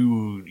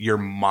your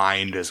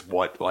mind is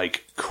what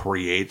like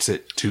creates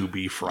it to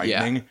be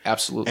frightening. Yeah,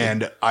 absolutely.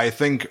 And I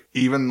think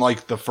even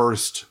like the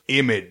first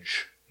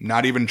image,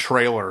 not even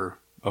trailer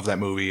of that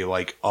movie,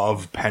 like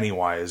of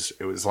Pennywise,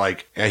 it was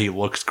like, yeah, he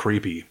looks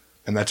creepy,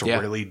 and that's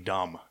really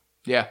dumb.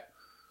 Yeah.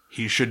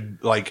 He should,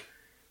 like,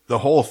 the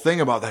whole thing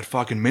about that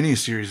fucking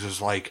miniseries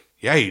is like,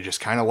 yeah, he just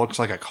kind of looks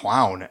like a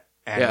clown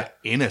and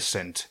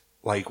innocent,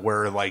 like,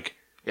 where, like,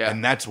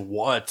 and that's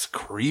what's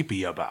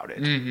creepy about it.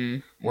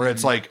 Mm-hmm. Where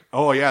it's like,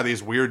 oh, yeah,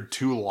 these weird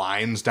two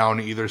lines down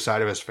either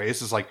side of his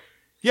face is like,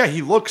 yeah,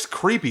 he looks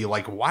creepy.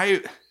 Like,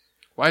 why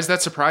is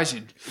that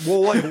surprising?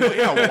 Well, like,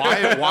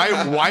 yeah,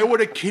 why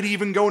would a kid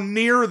even go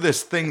near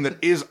this thing that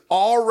is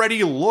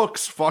already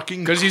looks fucking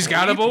Because he's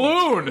got a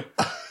balloon.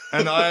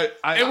 And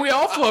and we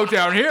all float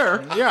down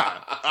here. Yeah,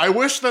 I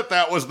wish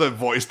that was the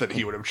voice that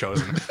he would have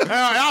chosen.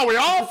 Yeah, we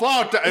all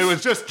float. It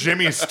was just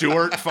Jimmy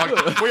Stewart.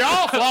 We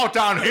all float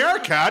down here,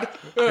 kid.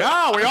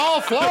 Yeah, we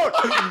all float.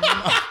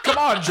 Come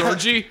on,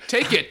 Georgie,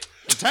 take it.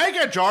 Take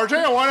it, Georgie.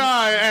 When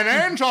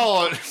an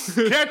angel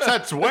gets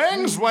its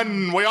wings,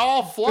 when we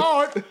all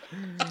float.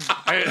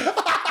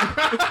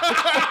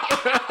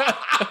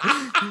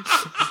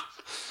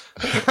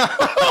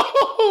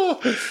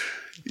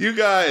 You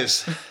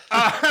guys,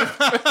 I've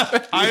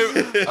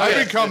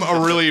become a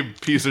really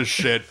piece of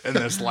shit in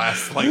this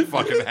last like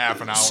fucking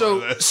half an hour.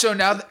 So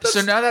now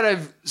that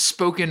I've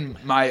spoken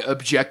my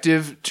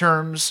objective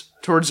terms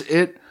towards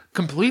it,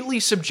 completely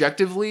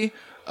subjectively,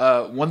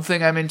 one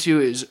thing I'm into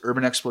is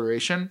urban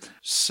exploration.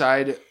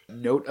 Side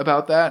note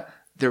about that: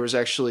 there was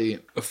actually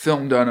a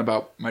film done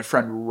about my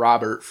friend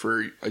Robert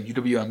for a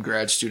UWM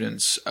grad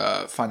student's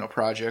final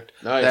project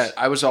that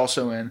I was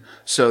also in.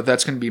 So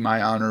that's going to be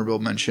my honorable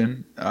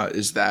mention,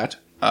 is that.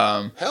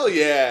 Hell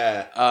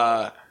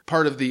yeah.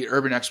 Part of the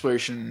urban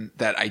exploration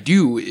that I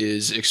do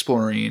is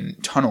exploring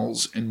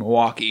tunnels in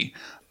Milwaukee.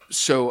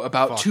 So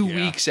about 2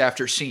 weeks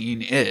after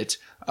seeing it,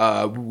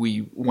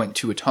 we went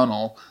to a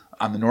tunnel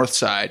on the north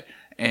side,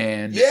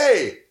 and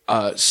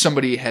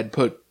somebody had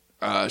put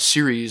a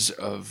series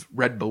of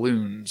red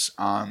balloons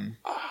on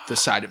the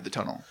side of the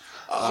tunnel.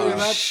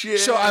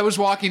 Shit. So I was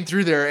walking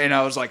through there and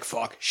I was like,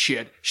 fuck,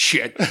 shit,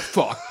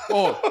 fuck.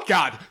 Oh,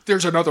 God,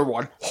 there's another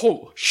one.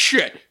 Oh,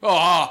 shit.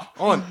 That's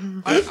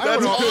awesome.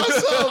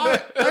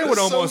 I would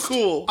almost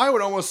cool. I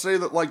would almost say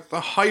that like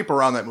the hype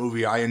around that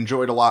movie I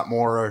enjoyed a lot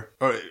more,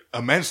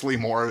 immensely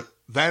more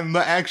than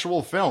the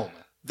actual film.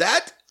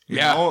 You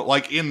know,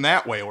 like in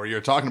that way where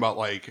you're talking about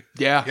like,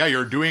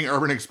 you're doing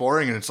urban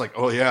exploring and it's like,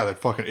 oh yeah, that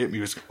fucking It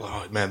music.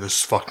 Oh man, this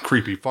is fucking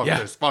creepy. Fuck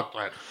this. Fuck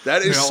that.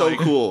 That is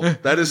cool.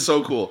 That is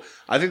so cool.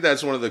 I think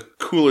that's one of the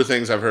cooler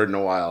things I've heard in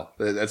a while,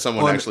 that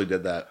someone actually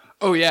did that.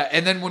 Oh yeah.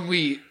 And then when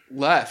we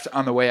left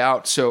on the way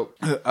out, so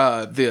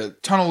the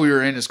tunnel we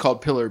were in is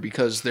called Pillar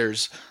because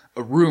there's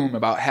a room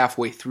about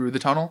halfway through the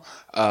tunnel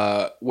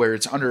where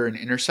it's under an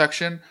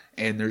intersection,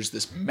 and there's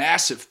this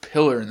massive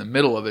pillar in the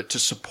middle of it to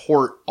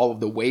support all of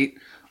the weight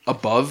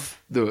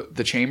above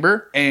the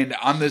chamber. And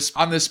on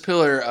this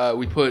pillar,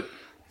 we put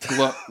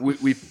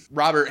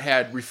Robert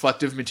had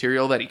reflective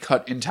material that he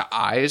cut into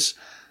eyes.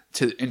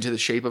 Into the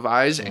shape of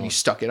eyes, and he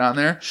stuck it on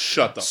there.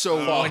 Shut the So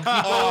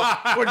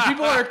when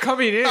people are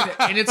coming in,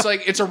 and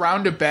it's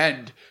around a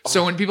bend,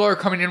 so when people are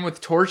coming in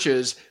with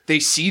torches, they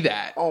see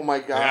that. Oh my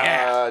god!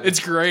 Yeah, it's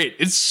great.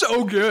 It's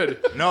so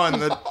good. No,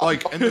 and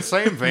in the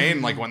same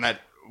vein, like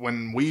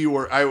when we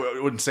were, I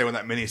wouldn't say when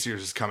that miniseries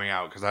was coming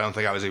out because I don't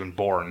think I was even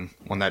born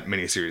when that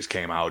miniseries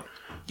came out.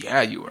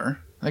 Yeah, you were.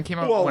 That came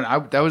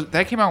out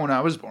that came out when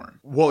I was born.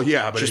 Well,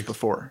 yeah, but just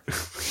before.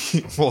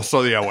 Well,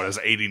 so yeah, what is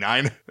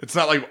 89? It's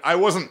not like I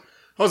wasn't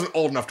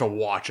old enough to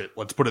watch it.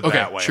 Let's put it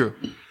that way. True,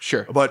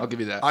 sure. But I'll give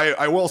you that.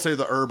 I will say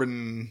the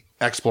urban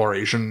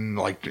exploration,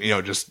 like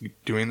just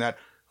doing that.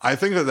 I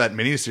think that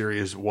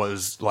miniseries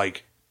was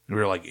like we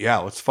were like, yeah,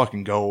 let's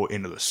fucking go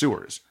into the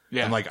sewers.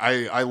 Yeah, and like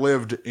I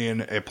lived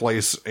in a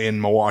place in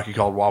Milwaukee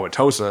called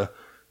Wauwatosa,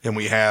 and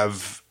we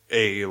have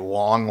a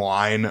long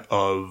line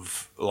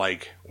of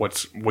like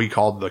what we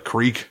called the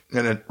creek,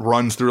 and it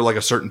runs through like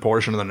a certain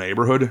portion of the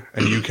neighborhood,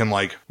 and you can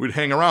we'd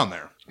hang around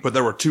there. But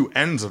there were two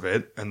ends of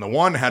it, and the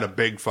one had a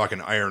big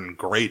fucking iron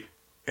grate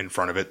in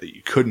front of it that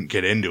you couldn't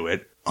get into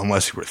it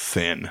unless you were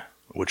thin,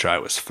 which I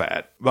was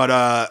fat. But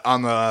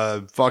on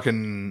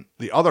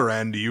the other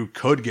end, you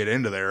could get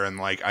into there, and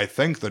like I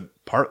think that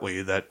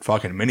partly that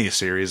fucking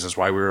miniseries is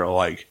why we were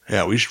like,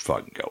 yeah, we should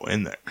fucking go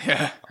in there.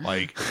 Yeah.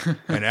 Like,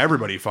 and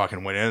everybody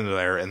fucking went into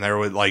there, and there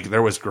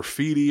was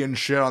graffiti and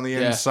shit on the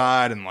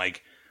inside, and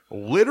like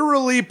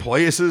literally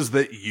places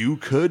that you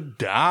could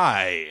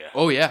die.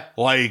 Oh yeah.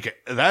 Like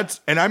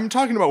and I'm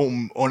talking about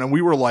when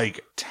we were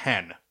like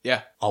 10.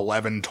 Yeah.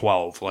 11,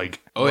 12.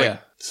 Yeah.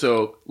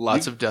 So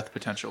lots of death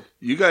potential.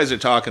 You guys are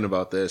talking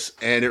about this,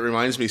 and it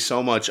reminds me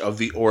so much of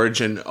the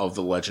origin of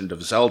The Legend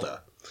of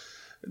Zelda.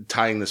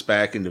 Tying this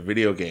back into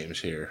video games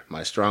here,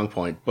 my strong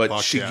point. But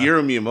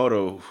Shigeru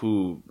Miyamoto,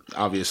 who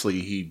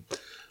obviously he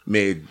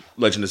made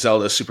Legend of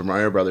Zelda, Super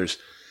Mario Brothers,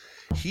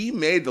 he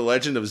made The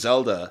Legend of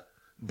Zelda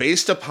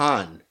based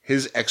upon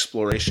his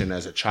exploration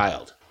as a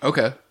child.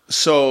 Okay.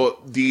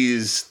 So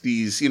these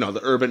the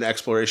urban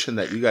exploration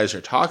that you guys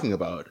are talking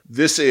about,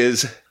 this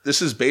is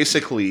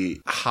basically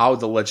how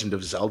The Legend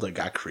of Zelda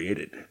got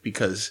created,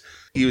 because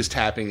he was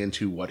tapping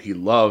into what he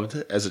loved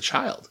as a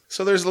child.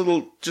 So there's a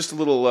little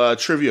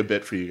trivia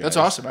bit for you guys. That's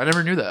awesome. I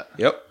never knew that.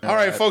 Yep. All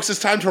right, folks,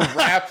 it's time to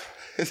wrap.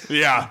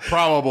 Yeah,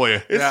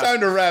 probably. It's time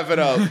to wrap it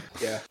up.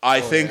 Yeah.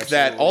 I think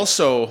that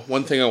also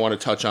one thing I want to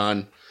touch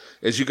on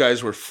is you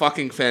guys were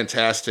fucking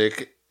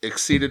fantastic.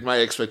 Exceeded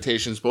my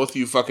expectations. Both of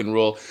you fucking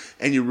rule.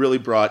 And you really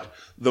brought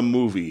the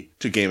movie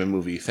to Game and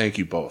Movie. Thank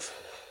you both.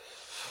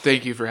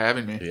 Thank you for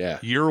having me. Yeah.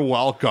 You're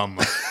welcome.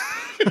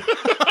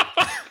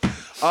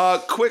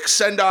 Quick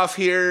send-off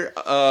here.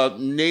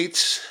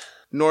 Nate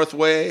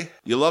Northway.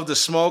 You love to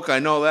smoke. I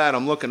know that.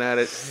 I'm looking at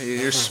it.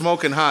 You're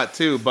smoking hot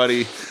too,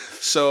 buddy.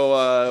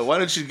 So why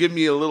don't you give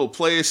me a little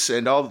place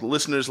and all the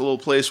listeners a little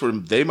place where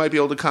they might be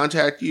able to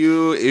contact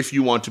you if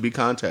you want to be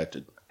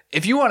contacted.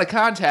 If you want to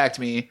contact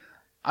me,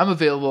 I'm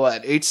available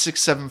at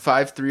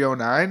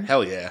 8675309.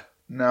 Hell yeah.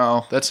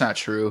 No, that's not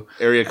true.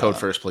 Area code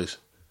first, please.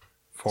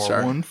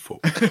 414.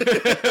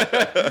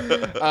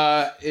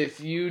 If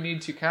you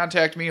need to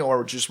contact me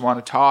or just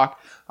want to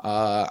talk,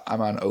 I'm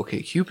on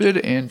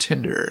OkCupid and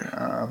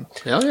Tinder.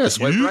 Hell yeah,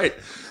 swipe right.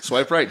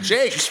 Swipe right.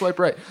 Jake. Just swipe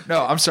right.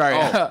 No, I'm sorry.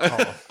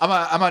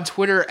 I'm on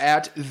Twitter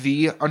at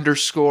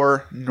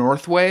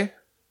 @the_Northway,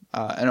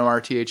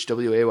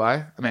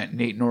 NORTHWAY. I'm at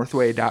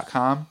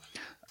NateNorthway.com.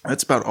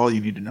 That's about all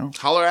you need to know.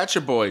 Holler at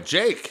your boy,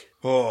 Jake.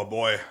 Oh,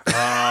 boy.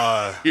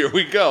 Here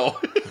we go.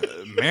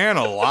 Man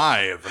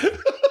alive.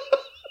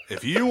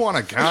 If you want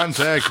to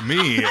contact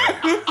me, you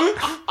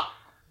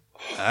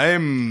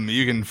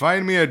can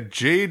find me at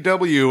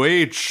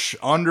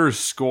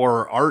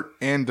JWH_art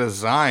and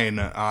design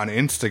on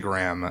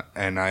Instagram.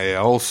 And I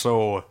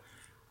also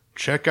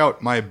check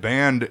out my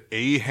band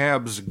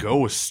Ahab's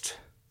Ghost.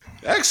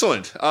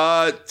 Excellent.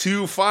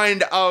 To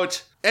find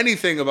out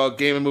anything about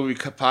Game and Movie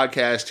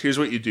Podcast, here's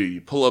what you do.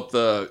 You pull up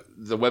the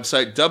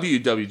website,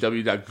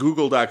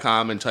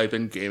 www.google.com, and type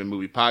in Game and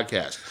Movie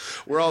Podcast.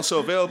 We're also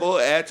available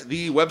at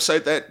the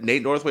website that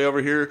Nate Northway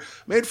over here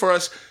made for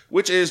us,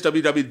 which is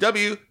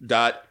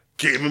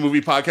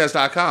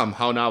www.gameandmoviepodcast.com.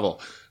 How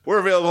novel. We're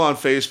available on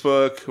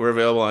Facebook. We're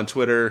available on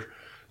Twitter,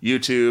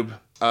 YouTube.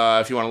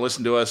 If you want to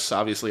listen to us,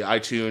 obviously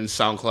iTunes,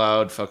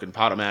 SoundCloud, fucking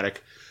Podomatic.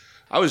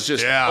 I was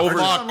just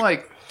over on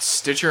like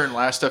Stitcher and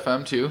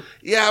Last.fm too.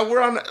 Yeah,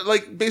 we're on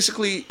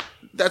basically.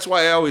 That's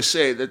why I always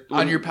say that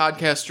on your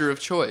podcaster of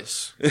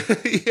choice.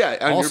 Yeah.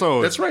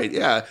 That's right.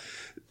 Yeah.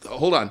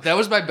 hold on. That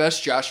was my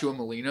best Joshua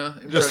Molina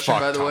impression,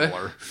 by the way.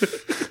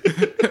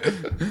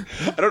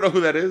 I don't know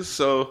who that is,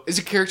 so... He's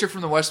a character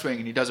from The West Wing,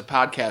 and he does a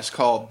podcast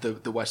called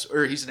The West...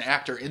 Or he's an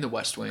actor in The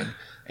West Wing,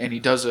 and he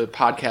does a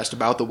podcast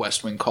about The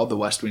West Wing called The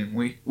West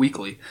Wing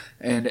Weekly.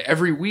 And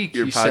every week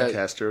Your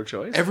podcaster of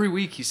choice? Every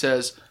week he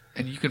says,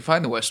 and you can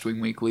find The West Wing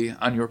Weekly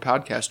on your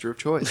podcaster of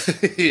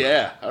choice.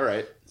 Yeah, all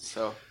right.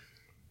 So...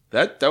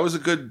 That was a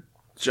good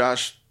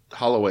Josh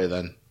Holloway,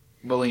 then.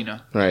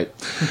 Molina. Right.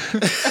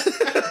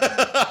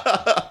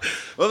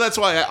 Well, that's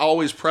why I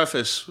always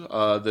preface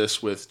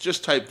this with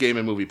just type Game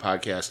and Movie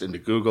Podcast into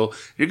Google.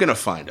 You're going to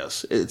find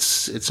us.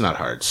 It's not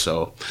hard.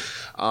 So,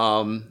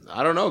 I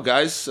don't know,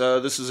 guys.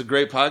 This is a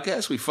great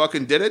podcast. We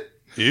fucking did it.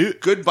 Yeah.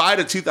 Goodbye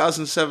to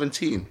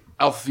 2017.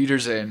 Auf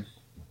Wiedersehen.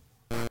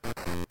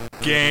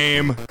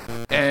 Game.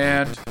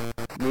 And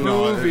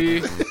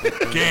movie.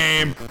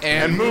 Game.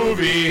 And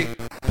movie.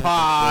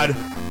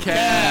 Podcast.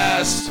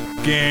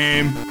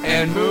 Game.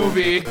 And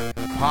movie.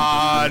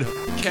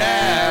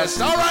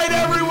 Podcast. All right,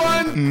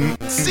 everyone.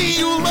 See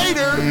you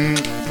later.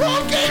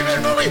 From Game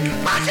and Movie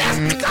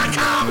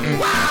Podcast.com.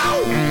 Wow.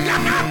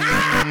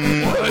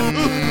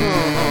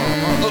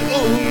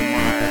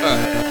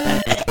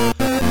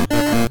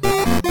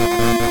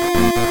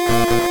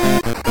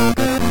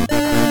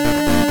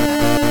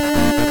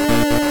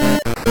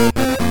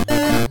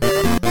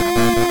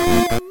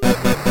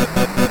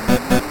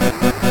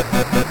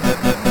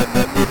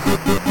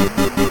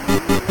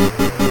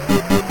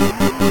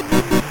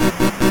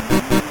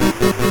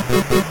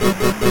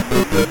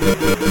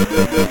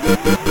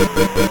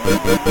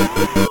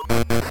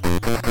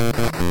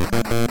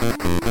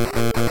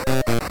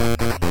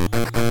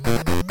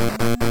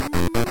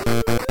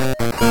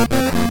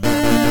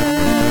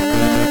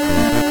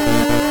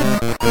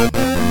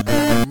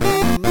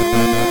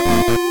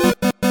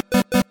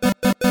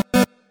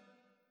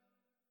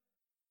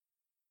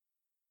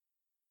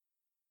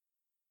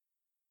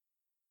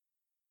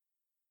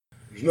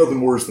 There's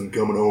nothing worse than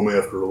coming home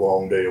after a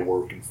long day of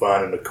work and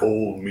finding a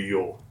cold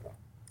meal.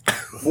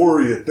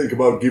 Before you think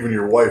about giving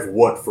your wife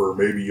what for,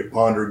 maybe you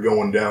ponder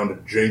going down to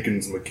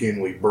Jenkins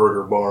McKinley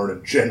Burger Barn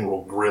and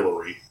General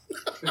Grillery.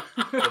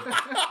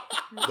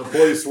 The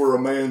place where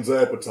a man's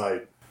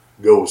appetite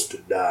goes to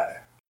die.